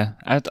 Yeah,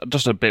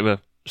 just a bit of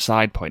a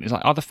side point. It's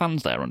like, are the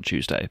fans there on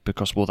Tuesday?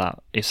 Because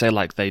if say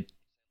like they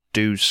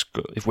do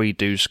if we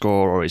do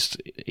score or it's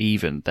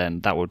even,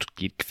 then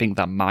you'd think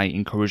that might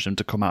encourage them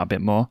to come out a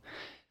bit more.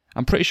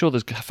 I'm pretty sure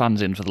there's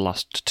fans in for the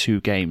last 2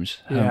 games.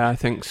 Yeah, I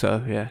think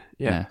so. Yeah.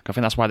 I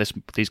think that's why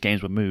these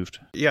games were moved.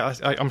 Yeah,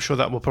 I'm sure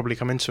that will probably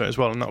come into it as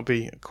well, and that'll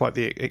be quite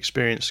the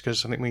experience,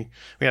 because I think we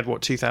had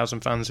 2,000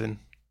 fans in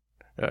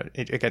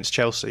against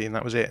Chelsea, and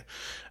that was it.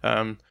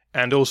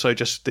 And also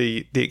just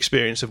the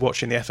experience of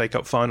watching the FA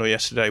Cup final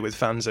yesterday with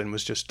fans in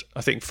was just,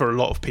 I think, for a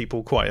lot of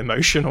people, quite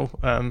emotional.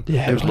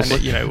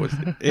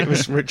 It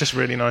was just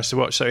really nice to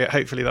watch. So yeah,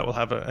 hopefully that will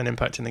have an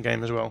impact in the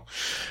game as well.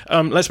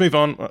 Let's move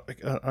on.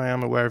 I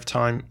am aware of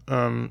time.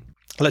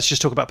 Let's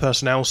just talk about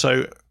personnel.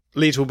 So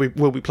Leeds will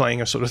be playing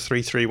a sort of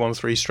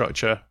 3-3-1-3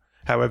 structure,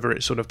 however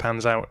it sort of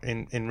pans out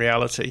in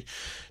reality.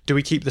 Do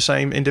we keep the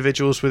same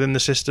individuals within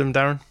the system,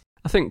 Darren?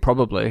 I think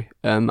probably.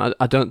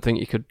 I don't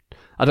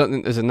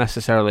think there's a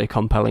necessarily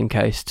compelling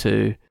case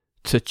to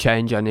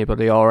change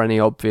anybody or any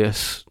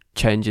obvious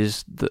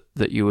changes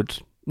that you would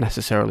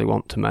necessarily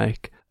want to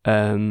make.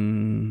 I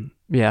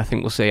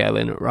think we'll see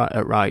Ayling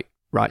at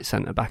right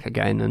centre back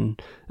again,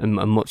 and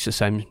much the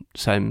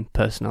same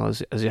personnel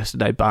as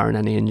yesterday, barring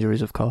any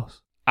injuries, of course.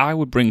 I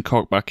would bring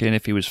Koch back in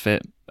if he was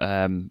fit,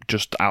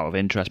 just out of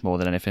interest more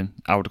than anything.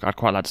 I'd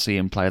quite like to see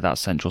him play that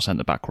central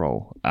centre back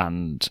role,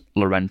 and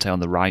Llorente on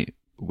the right,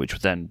 which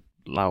would then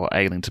allow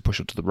Ayling to push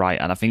up to the right.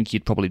 And I think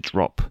you'd probably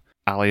drop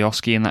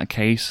Alioski in that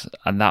case,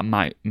 and that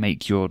might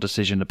make your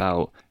decision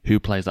about who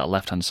plays that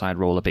left-hand side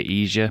role a bit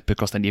easier,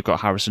 because then you've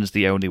got Harrison as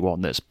the only one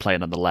that's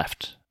playing on the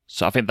left.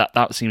 So I think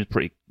that seems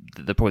probably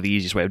the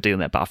easiest way of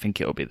dealing it, but I think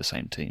it'll be the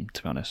same team,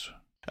 to be honest.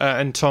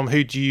 And Tom,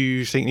 who do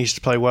you think needs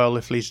to play well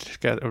if Leeds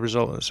get a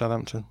result at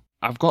Southampton?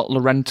 I've got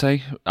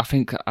Llorente.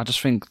 I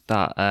just think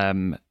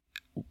that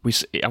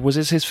was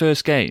this his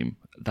first game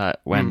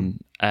that when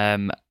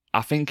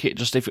I think it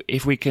just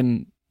if we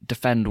can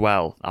defend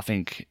well, I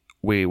think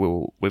we've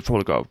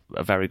probably got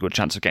a very good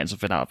chance of getting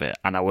something out of it.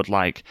 And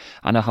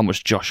I know how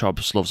much Josh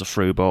Hobbs loves a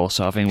through ball,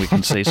 so I think we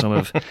can see some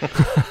of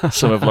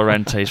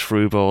Llorente's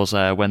through balls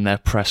when their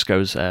press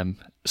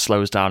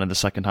slows down in the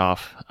second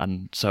half,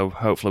 and so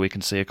hopefully we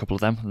can see a couple of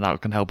them, and that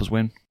can help us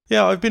win.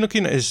 Yeah, I've been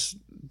looking at his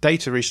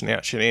data recently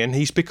actually, and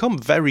he's become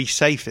very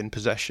safe in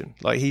possession.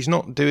 Like, he's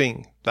not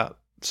doing that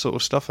sort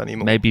of stuff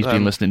anymore. Maybe he's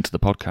been listening to the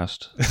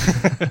podcast.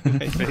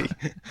 Maybe,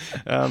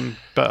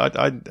 but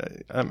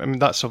I mean,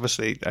 that's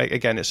obviously,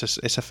 again, it's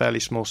a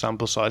fairly small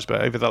sample size.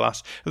 But over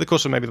the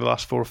course of maybe the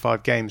last 4 or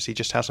 5 games, he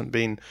just hasn't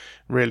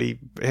really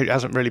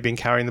been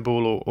carrying the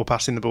ball or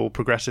passing the ball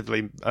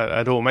progressively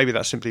at all. Maybe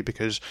that's simply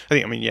because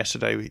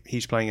yesterday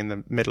he's playing in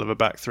the middle of a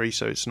back 3,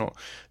 so it's not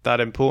that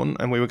important,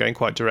 and we were going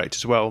quite direct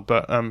as well.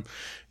 But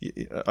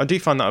I do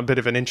find that a bit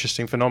of an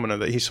interesting phenomenon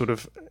that he's sort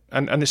of,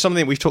 and it's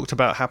something we've talked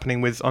about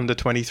happening with under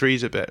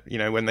 23s a bit,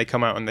 when they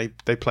come out and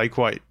they play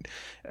quite,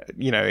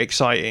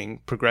 exciting,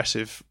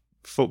 progressive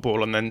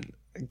football, and then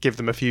give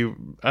them a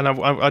few. And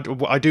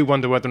I do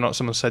wonder whether or not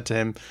someone said to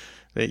him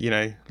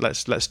that,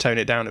 let's tone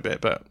it down a bit.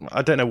 But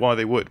I don't know why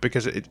they would,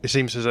 because it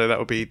seems as though that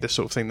would be the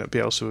sort of thing that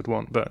Bielsa would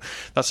want. But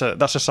that's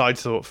a side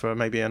thought for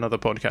maybe another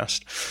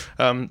podcast.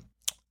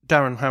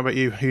 Darren, how about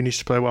you? Who needs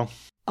to play well?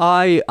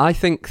 I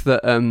think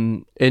that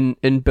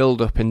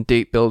in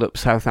deep build up,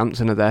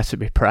 Southampton are there to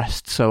be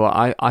pressed. So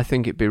I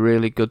think it'd be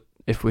really good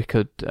if we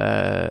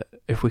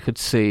could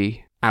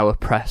see our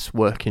press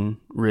working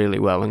really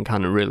well and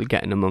kind of really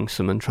getting amongst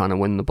them and trying to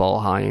win the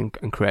ball high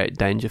and create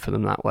danger for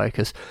them that way,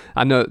 because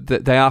I know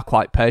that they are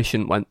quite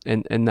patient when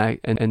in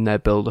their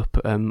build up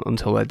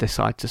until they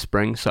decide to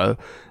spring. So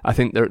I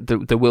think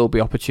there will be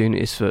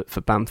opportunities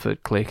for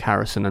Bamford, Cleek,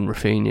 Harrison and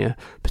Rafinha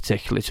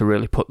particularly to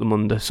really put them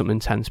under some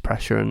intense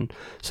pressure, and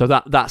so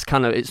that's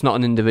kind of, it's not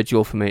an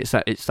individual for me,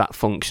 it's that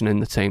function in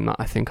the team that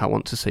I think I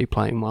want to see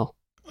playing well.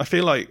 I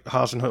feel like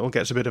Hasenhüttl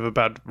gets a bit of a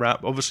bad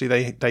rap. Obviously,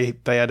 they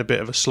had a bit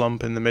of a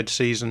slump in the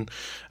mid-season,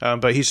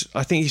 but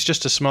I think he's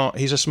just a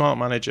smart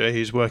manager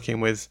who's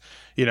working with,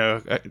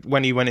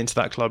 when he went into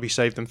that club, he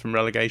saved them from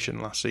relegation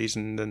last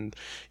season, and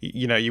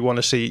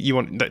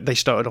they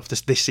started off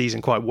this season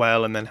quite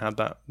well and then had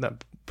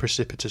that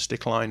precipitous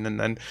decline, and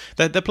then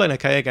they're playing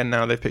okay again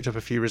now. They've picked up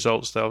a few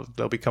results. They'll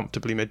be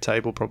comfortably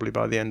mid-table probably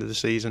by the end of the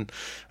season.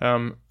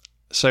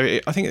 So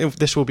I think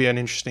this will be an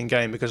interesting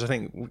game, because I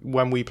think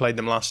when we played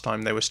them last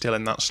time, they were still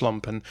in that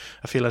slump, and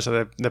I feel as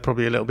though they're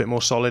probably a little bit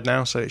more solid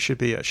now. So it should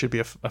be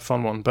a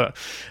fun one. But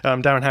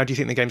Darren, how do you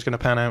think the game's going to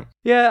pan out?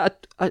 Yeah,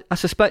 I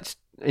suspect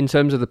in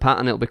terms of the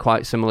pattern, it'll be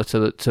quite similar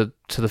to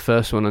the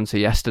first one and to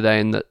yesterday,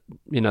 in that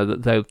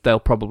that they'll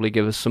probably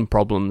give us some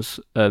problems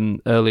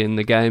early in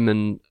the game,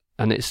 and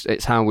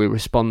it's how we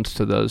respond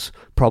to those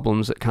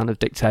problems that kind of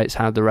dictates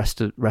how the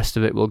rest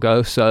of it will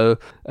go. So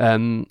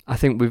I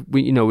think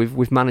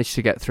we've managed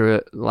to get through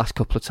it the last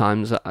couple of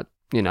times. I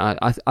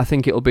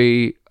think it'll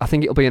be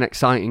an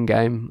exciting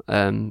game,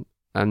 and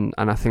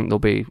I think there'll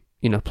be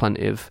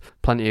plenty of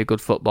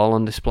good football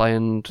on display,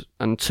 and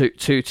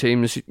two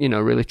teams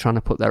really trying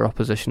to put their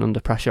opposition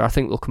under pressure. I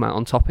think they'll come out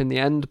on top in the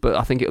end, but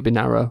I think it'll be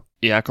narrow.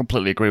 Yeah, I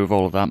completely agree with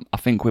all of that. I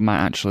think we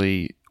might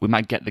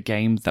get the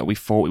game that we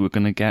thought we were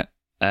going to get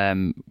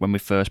when we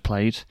first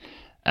played,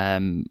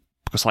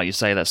 because like you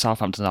say, that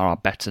Southampton are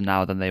better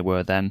now than they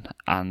were then,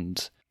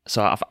 and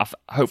so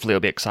hopefully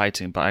it'll be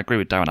exciting. But I agree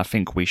with Darren, I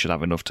think we should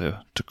have enough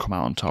to come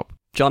out on top.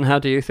 John, how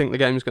do you think the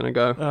game's going to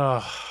go?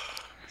 Oh,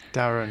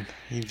 Darren,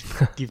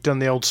 you've done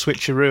the old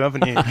switcheroo,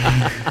 haven't you?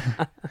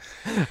 I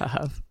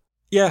have.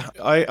 Yeah,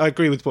 I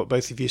agree with what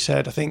both of you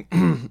said. I think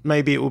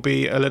maybe it will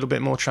be a little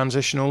bit more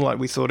transitional, like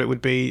we thought it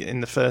would be in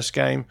the first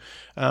game.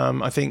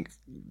 I think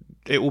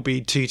it will be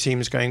two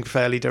teams going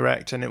fairly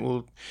direct, and it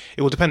will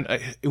depend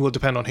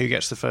on who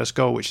gets the first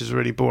goal, which is a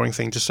really boring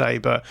thing to say,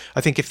 but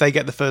I think if they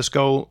get the first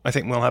goal, I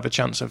think we'll have a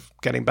chance of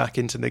getting back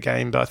into the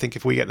game. But I think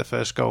if we get the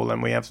first goal,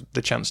 then we have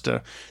the chance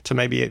to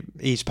maybe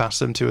ease past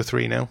them to a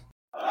 3-0.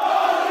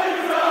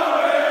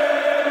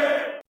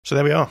 So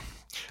there we are.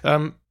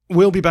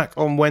 We'll be back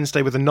on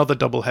Wednesday with another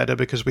double header,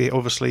 because we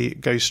obviously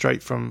go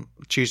straight from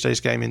Tuesday's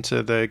game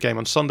into the game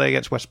on Sunday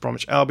against West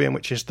Bromwich Albion,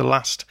 which is the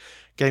last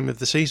game of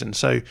the season.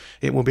 So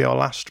it will be our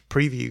last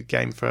preview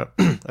game for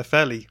a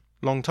fairly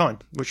long time,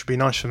 which would be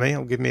nice for me.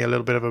 It'll give me a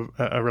little bit of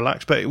a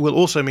relax, but it will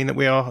also mean that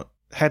we are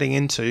heading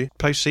into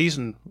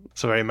post-season.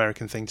 It's a very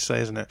American thing to say,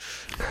 isn't it?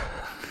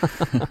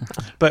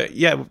 But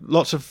yeah,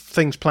 lots of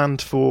things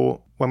planned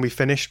for when we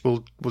finish.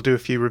 We'll do a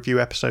few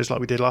review episodes like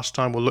we did last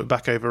time. We'll look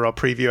back over our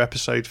preview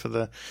episode for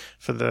the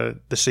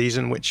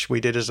season, which we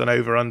did as an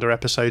over-under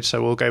episode.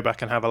 So we'll go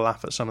back and have a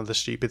laugh at some of the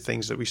stupid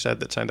things that we said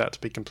that turned out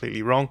to be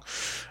completely wrong.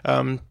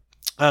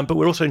 But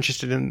we're also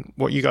interested in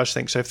what you guys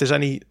think. So if there's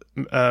any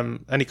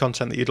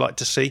content that you'd like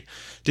to see,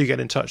 do get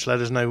in touch.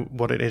 Let us know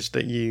what it is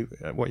that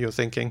what you're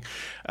thinking.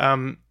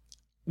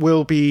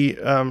 We'll be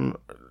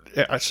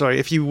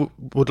if you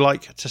would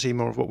like to see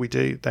more of what we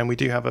do, then we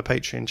do have a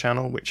Patreon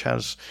channel which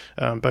has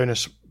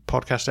bonus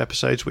podcast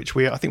episodes, which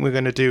I think we're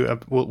going to do.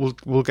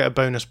 We'll get a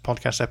bonus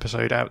podcast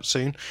episode out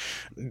soon.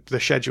 The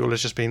schedule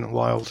has just been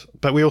wild,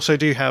 but we also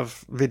do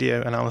have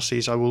video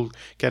analyses. I will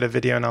get a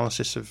video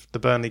analysis of the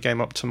Burnley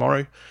game up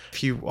tomorrow.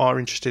 If you are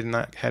interested in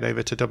that, head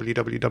over to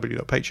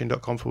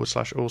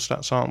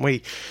www.patreon.com/allstats aren't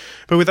we.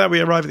 But with that, we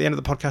arrive at the end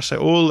of the podcast. So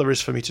all there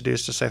is for me to do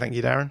is to say thank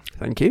you, Darren.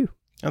 Thank you.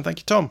 And thank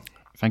you, Tom.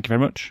 Thank you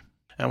very much.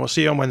 And we'll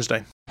see you on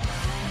Wednesday.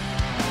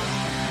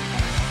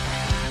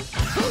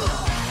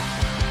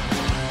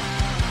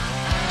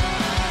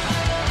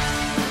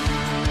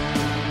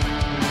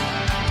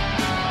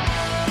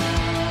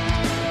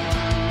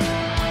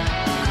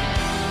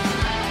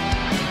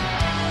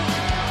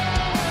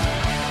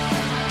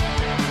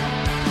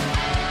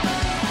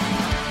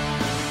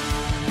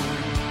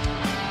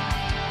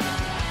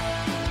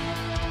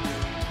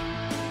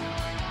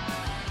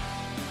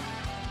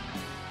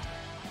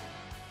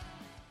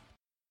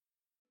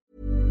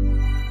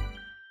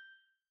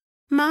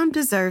 Mom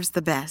deserves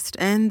the best,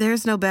 and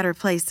there's no better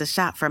place to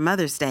shop for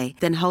Mother's Day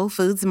than Whole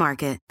Foods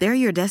Market. They're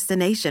your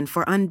destination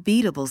for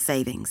unbeatable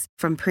savings,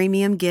 from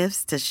premium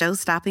gifts to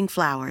show-stopping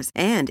flowers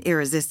and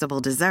irresistible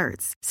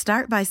desserts.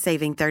 Start by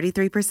saving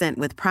 33%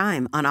 with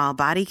Prime on all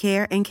body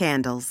care and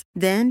candles.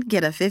 Then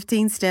get a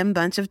 15-stem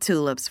bunch of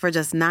tulips for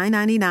just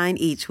 $9.99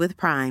 each with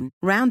Prime.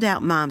 Round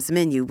out Mom's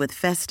menu with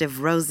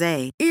festive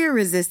rosé,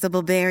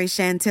 irresistible berry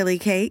chantilly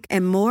cake,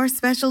 and more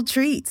special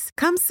treats.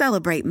 Come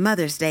celebrate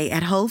Mother's Day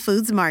at Whole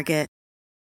Foods Market.